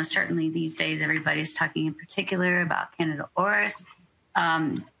 Certainly these days, everybody's talking in particular about Candida auris.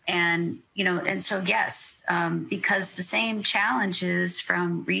 And so, yes, because the same challenges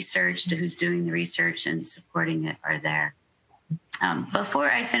from research to who's doing the research and supporting it are there.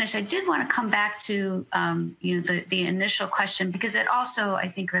 Before I finish, I did want to come back to, the initial question, because it also, I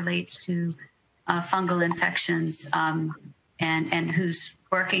think, relates to fungal infections and who's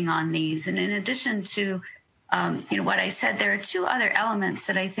working on these. And in addition to, what I said, there are two other elements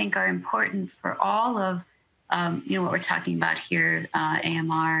that I think are important for all of what we're talking about here,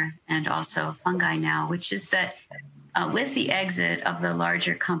 AMR and also fungi now, which is that with the exit of the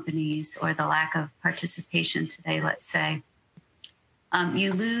larger companies or the lack of participation today, let's say,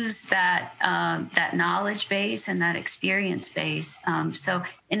 you lose that knowledge base and that experience base. So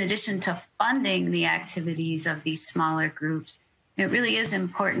in addition to funding the activities of these smaller groups, it really is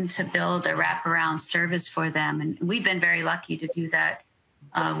important to build a wraparound service for them. And we've been very lucky to do that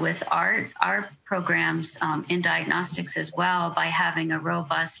with our programs in diagnostics as well, by having a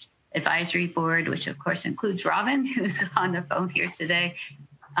robust advisory board, which of course includes Robin, who's on the phone here today,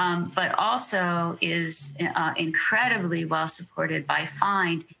 but also is incredibly well supported by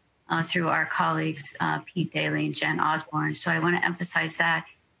FIND through our colleagues, Pete Daly and Jen Osborne. So I want to emphasize that.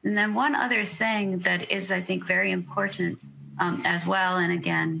 And then one other thing that is, I think, very important as well, and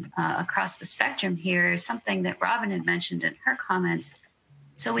again, across the spectrum here, is something that Robin had mentioned in her comments.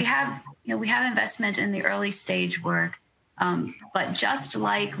 So we have investment in the early stage work, but just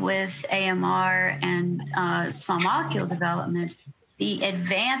like with AMR and small molecule development, the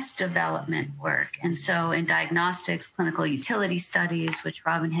advanced development work, and so in diagnostics, clinical utility studies, which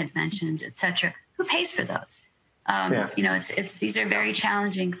Robin had mentioned, et cetera, who pays for those? These are very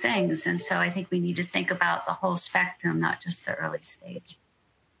challenging things, and so I think we need to think about the whole spectrum, not just the early stage.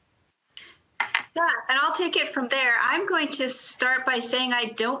 Yeah, and I'll take it from there. I'm going to start by saying I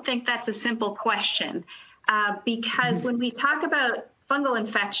don't think that's a simple question, because when we talk about fungal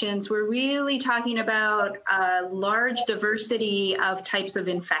infections, we're really talking about a large diversity of types of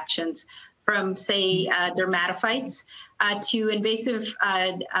infections, from, say, dermatophytes to invasive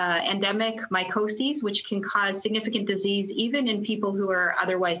endemic mycoses, which can cause significant disease even in people who are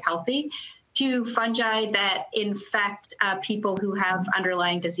otherwise healthy, to fungi that infect people who have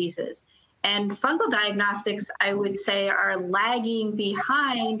underlying diseases. And fungal diagnostics, I would say, are lagging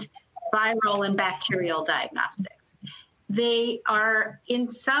behind viral and bacterial diagnostics. They are, in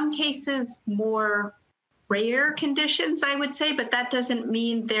some cases, more rare conditions, I would say, but that doesn't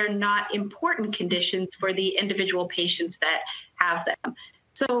mean they're not important conditions for the individual patients that have them.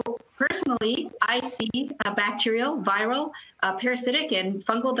 So personally, I see bacterial, viral, parasitic, and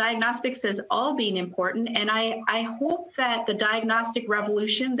fungal diagnostics as all being important. And I hope that the diagnostic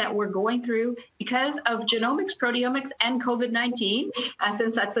revolution that we're going through because of genomics, proteomics, and COVID-19,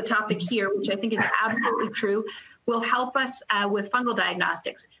 since that's the topic here, which I think is absolutely true, will help us with fungal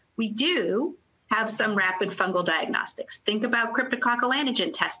diagnostics. We do have some rapid fungal diagnostics. Think about cryptococcal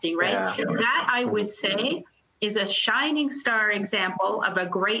antigen testing, right? Yeah. That, I would say, is a shining star example of a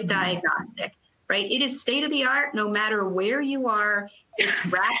great diagnostic, right? It is state-of-the-art no matter where you are. It's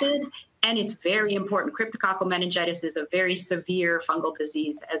rapid, and it's very important. Cryptococcal meningitis is a very severe fungal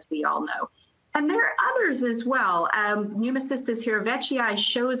disease, as we all know. And there are others as well. Pneumocystis hirschsprungi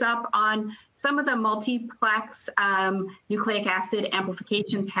shows up on some of the multiplex nucleic acid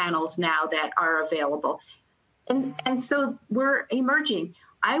amplification panels now that are available. And so we're emerging.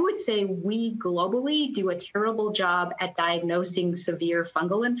 I would say we globally do a terrible job at diagnosing severe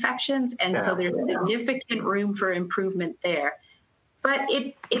fungal infections, and so there's significant room for improvement there. But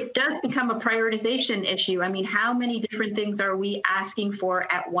it does become a prioritization issue. I mean, how many different things are we asking for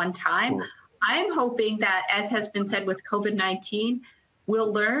at one time? I'm hoping that, as has been said with COVID-19,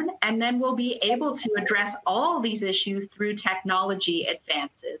 we'll learn, and then we'll be able to address all these issues through technology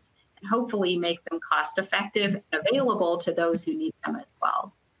advances, and hopefully make them cost-effective and available to those who need them as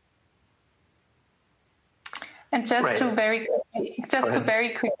well. And just to very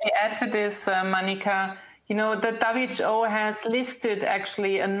quickly add to this, Manica, you know, the WHO has listed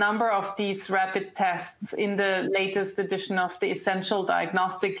actually a number of these rapid tests in the latest edition of the essential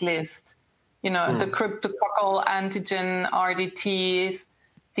diagnostic list. You know, the cryptococcal antigen RDTs,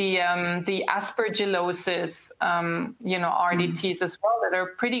 the aspergillosis, RDTs as well, that are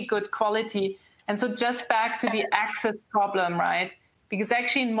pretty good quality. And so just back to the access problem, right? Because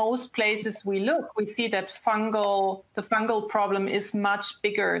actually in most places we look, we see that the fungal problem is much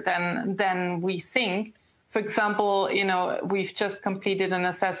bigger than we think. For example, you know, we've just completed an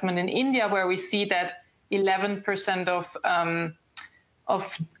assessment in India where we see that 11%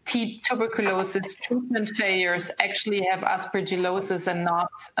 of tuberculosis treatment failures actually have aspergillosis and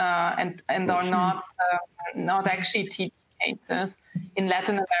are not actually TB cases. In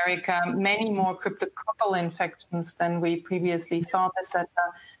Latin America, many more cryptococcal infections than we previously thought, etc.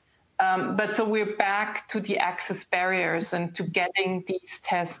 But so we're back to the access barriers and to getting these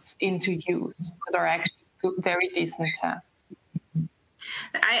tests into use that are actually very decent tests.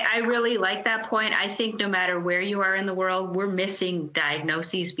 I really like that point. I think no matter where you are in the world, we're missing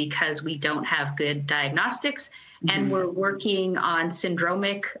diagnoses because we don't have good diagnostics. And we're working on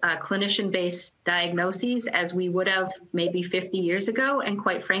syndromic clinician-based diagnoses as we would have maybe 50 years ago. And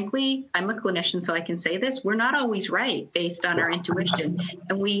quite frankly, I'm a clinician, so I can say this, we're not always right based on our intuition.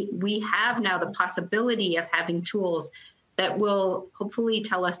 And we have now the possibility of having tools that will hopefully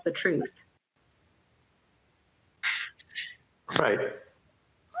tell us the truth. Right.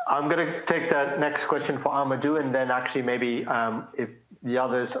 I'm going to take the next question for Amadou, and then actually maybe if the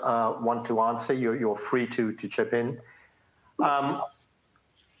others want to answer, you're free to chip in.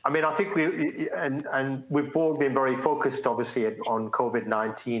 I mean, I think we've all been very focused, obviously, on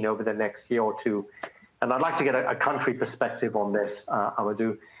COVID-19 over the next year or two. And I'd like to get a country perspective on this,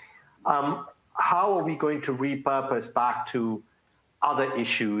 Amadou. How are we going to repurpose back to other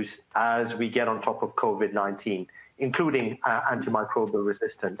issues as we get on top of COVID-19, including antimicrobial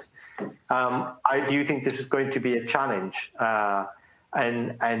resistance? Do you think this is going to be a challenge?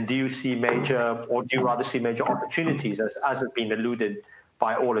 And do you see major, or do you rather see major opportunities, as has been alluded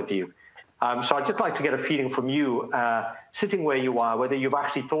by all of you? So I'd just like to get a feeling from you, sitting where you are, whether you've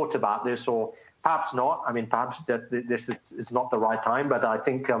actually thought about this or perhaps not. I mean, perhaps that this is not the right time, but I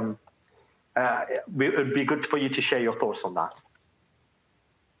think it would be good for you to share your thoughts on that.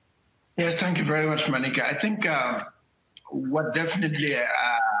 Yes, thank you very much, Manica. I think what definitely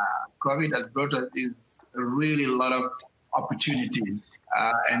COVID has brought us is really a lot of opportunities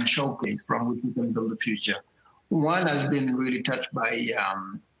and showcase from which we can build the future. One has been really touched by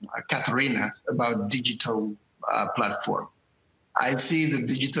Catharina about digital platform. I see the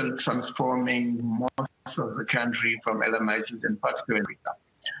digital transforming most of the country from LMICs and particularly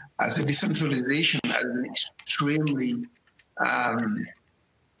as the decentralization has been extremely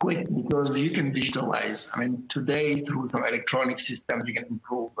quick because you can digitalize. I mean, today through some electronic systems, you can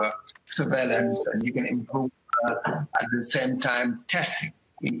improve surveillance and you can improve at the same time testing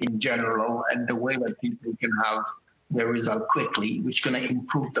in general and the way that people can have their result quickly, which is going to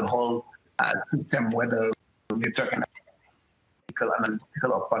improve the whole system, whether we're talking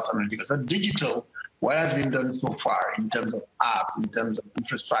analytical or post-analytical. So digital, what has been done so far in terms of apps, in terms of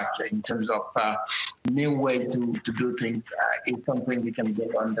infrastructure, in terms of new way to do things, is something we can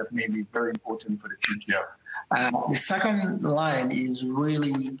get on that may be very important for the future. The second line is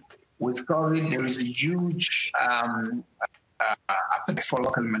really, with COVID, there is a huge appetite for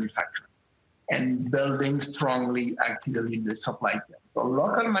local manufacturing and building strongly actually the supply chain. So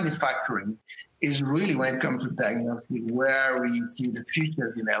local manufacturing is really, when it comes to diagnostic, where we see the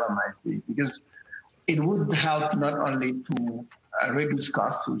futures in LMIC, because it would help not only to reduce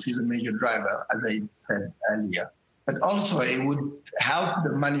costs, which is a major driver, as I said earlier, but also it would help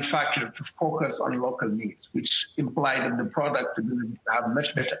the manufacturer to focus on local needs, which imply that the product will have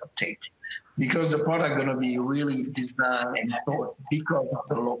much better uptake because the product is going to be really designed and thought because of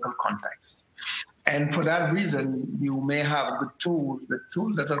the local context. And for that reason, you may have the tools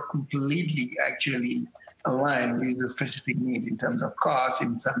that are completely actually aligned with the specific needs in terms of cost,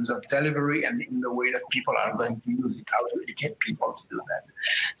 in terms of delivery, and in the way that people are going to use it, how to educate people to do that.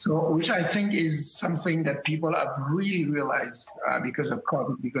 So, which I think is something that people have really realized because of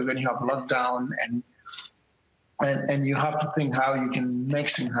COVID, because when you have lockdown and you have to think how you can make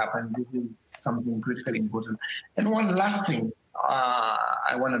things happen, this is something critically important. And one last thing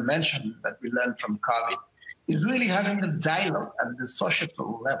I want to mention that we learned from COVID is really having the dialogue at the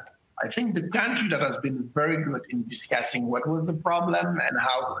societal level. I think the country that has been very good in discussing what was the problem and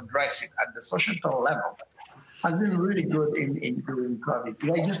how to address it at the societal level has been really good in during COVID.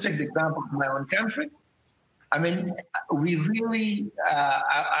 If I just take the example of my own country, I mean, we really,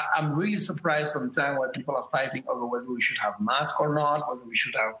 I'm really surprised sometimes when people are fighting over whether we should have masks or not, whether we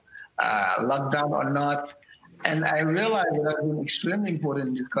should have lockdown or not. And I realize what has been extremely important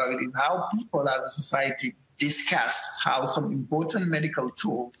in this COVID is how people as a society discuss how some important medical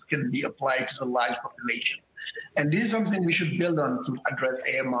tools can be applied to the large population. And this is something we should build on to address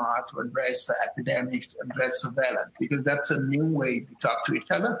AMR, to address epidemics, to address surveillance, because that's a new way to talk to each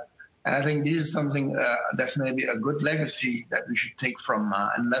other. And I think this is something that's maybe a good legacy that we should take from,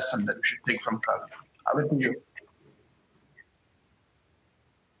 and lesson that we should take from COVID. Over to you.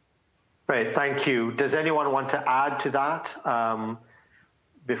 Great, thank you. Does anyone want to add to that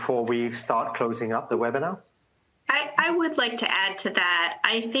before we start closing up the webinar? I would like to add to that.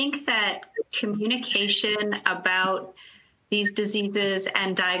 I think that communication about these diseases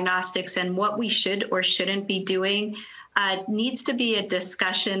and diagnostics and what we should or shouldn't be doing needs to be a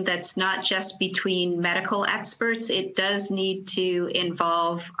discussion that's not just between medical experts. It does need to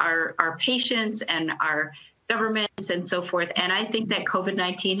involve our patients and our governments and so forth. And I think that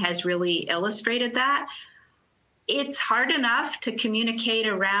COVID-19 has really illustrated that. it's hard enough to communicate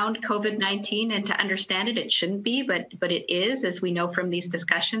around COVID-19 and to understand it. It shouldn't be, but it is, as we know from these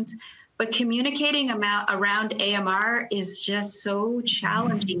discussions. But communicating around AMR is just so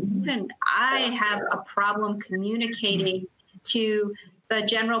challenging. Even I have a problem communicating to the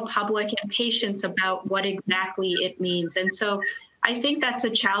general public and patients about what exactly it means. And so I think that's a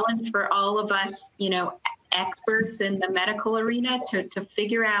challenge for all of us, experts in the medical arena to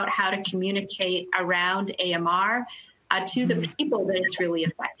figure out how to communicate around AMR to the people that it's really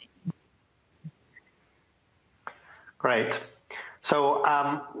affecting. Great. So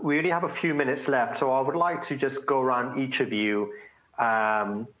we only have a few minutes left, so I would like to just go around each of you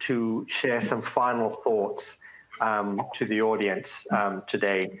to share some final thoughts to the audience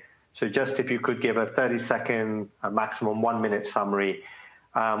today. So just if you could give a 30-second, maximum 1-minute summary.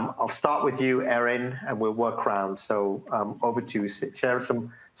 I'll start with you, Erin, and we'll work around. So over to you. Share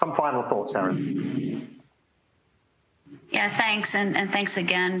some final thoughts, Erin. Yeah, thanks. And thanks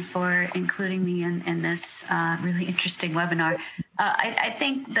again for including me in this really interesting webinar. I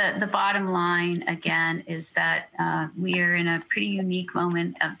think the bottom line, again, is that we are in a pretty unique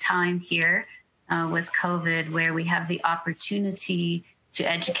moment of time here with COVID, where we have the opportunity to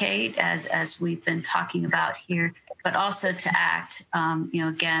educate, as we've been talking about here, but also to act.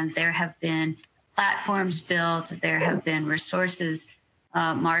 Again, there have been platforms built, there have been resources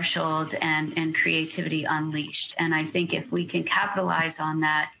marshaled, and creativity unleashed. And I think if we can capitalize on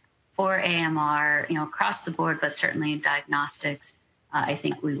that for AMR, across the board, but certainly in diagnostics, I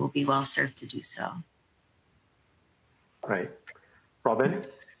think we will be well served to do so. Great. Robin?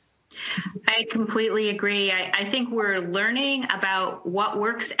 I completely agree. I think we're learning about what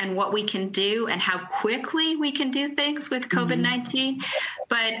works and what we can do and how quickly we can do things with COVID-19,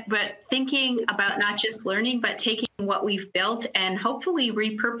 but thinking about not just learning, but taking what we've built and hopefully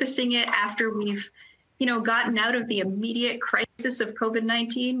repurposing it after we've, gotten out of the immediate crisis of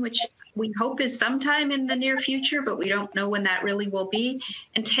COVID-19, which we hope is sometime in the near future, but we don't know when that really will be.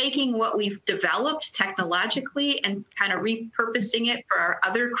 And taking what we've developed technologically and kind of repurposing it for our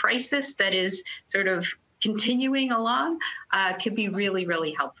other crisis that is sort of continuing along could be really,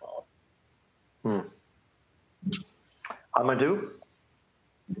 really helpful. Amadou,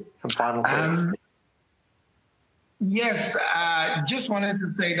 some final thoughts. Yes, just wanted to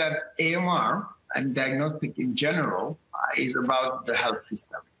say that AMR and diagnostic in general is about the health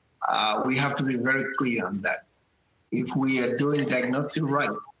system. We have to be very clear on that. If we are doing diagnostic right,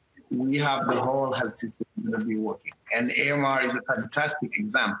 we have the whole health system going to be working. And AMR is a fantastic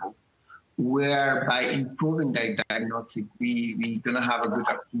example where by improving the diagnostic, we're going to have a good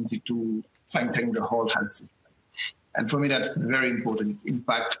opportunity to strengthen the whole health system. And for me, that's very important. It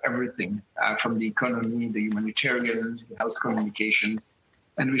impacts everything from the economy, the humanitarians, the health communications.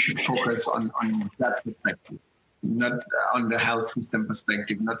 And we should focus on that perspective, not on the health system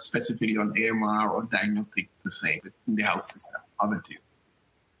perspective, not specifically on AMR or diagnostic per se, but in the health system. Over to you.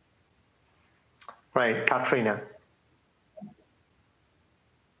 Right, Catharina.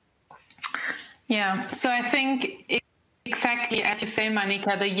 Yeah, so I think exactly as you say,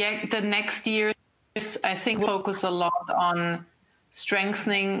 Manica, the next years, I think we'll focus a lot on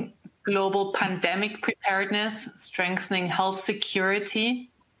strengthening global pandemic preparedness, strengthening health security.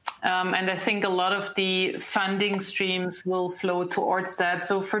 And I think a lot of the funding streams will flow towards that.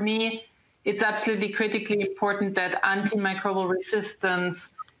 So for me, it's absolutely critically important that antimicrobial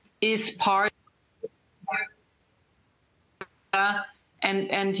resistance is part and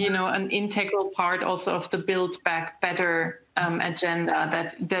an integral part also of the Build Back Better agenda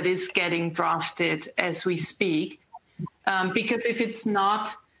that is getting drafted as we speak. Because if it's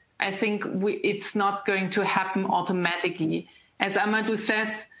not, I think it's not going to happen automatically. As Amadou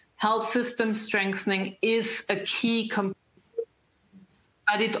says, health system strengthening is a key component,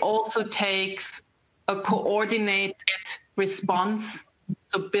 but it also takes a coordinated response.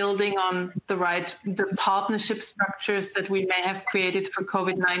 So building on the partnership structures that we may have created for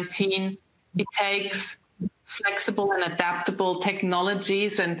COVID-19, it takes flexible and adaptable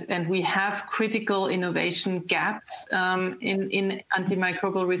technologies, and we have critical innovation gaps in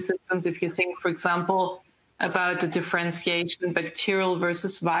antimicrobial resistance. If you think, for example, about the differentiation, bacterial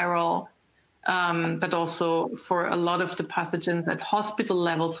versus viral, but also for a lot of the pathogens at hospital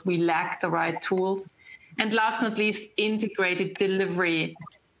levels, we lack the right tools. And last but not least, integrated delivery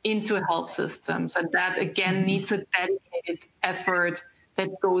into health systems. And that, again, needs a dedicated effort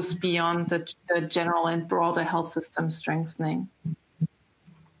that goes beyond the general and broader health system strengthening.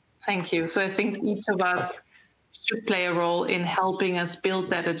 Thank you. So I think each of us should play a role in helping us build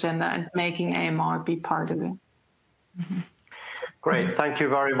that agenda and making AMR be part of it. Great. Thank you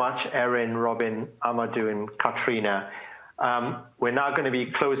very much, Erin, Robin, Amadou, and Catharina. We're now going to be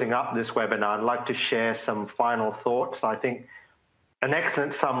closing up this webinar. I'd like to share some final thoughts. I think an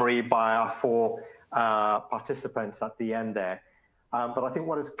excellent summary by our four participants at the end there. But I think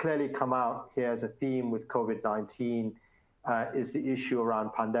what has clearly come out here as a theme with COVID-19 is the issue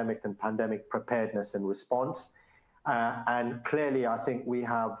around pandemic and pandemic preparedness and response. And clearly, I think we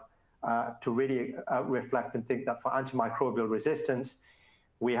have to really reflect and think that for antimicrobial resistance,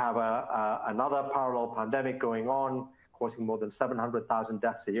 we have another parallel pandemic going on, causing more than 700,000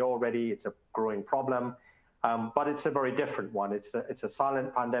 deaths a year already. It's a growing problem, but it's a very different one. It's a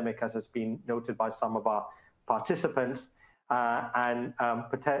silent pandemic, as has been noted by some of our participants, and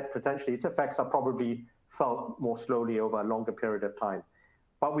potentially its effects are probably felt more slowly over a longer period of time.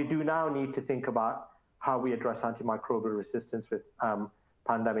 But we do now need to think about how we address antimicrobial resistance with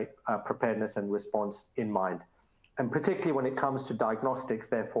pandemic preparedness and response in mind. And particularly when it comes to diagnostics,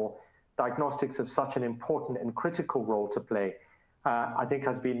 therefore, diagnostics have such an important and critical role to play. I think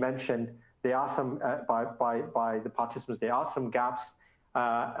has been mentioned, there are some, by the participants, there are some gaps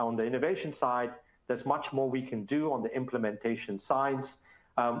on the innovation side. There's much more we can do on the implementation sides.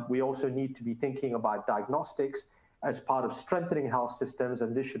 We also need to be thinking about diagnostics as part of strengthening health systems,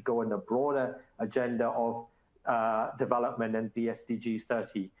 and this should go in a broader agenda of development and the SDGs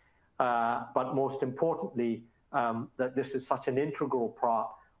 30. But most importantly, that this is such an integral part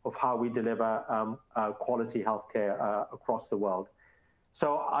of how we deliver quality healthcare across the world.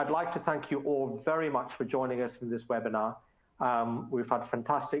 So I'd like to thank you all very much for joining us in this webinar. We've had a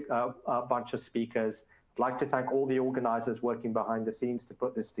fantastic bunch of speakers. I'd like to thank all the organizers working behind the scenes to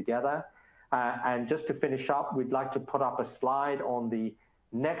put this together. And just to finish up, we'd like to put up a slide on the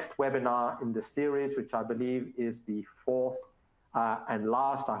next webinar in the series, which I believe is the fourth and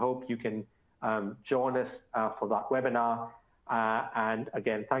last. I hope you can join us for that webinar. And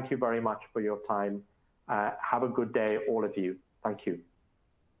again, thank you very much for your time. Have a good day, all of you. Thank you.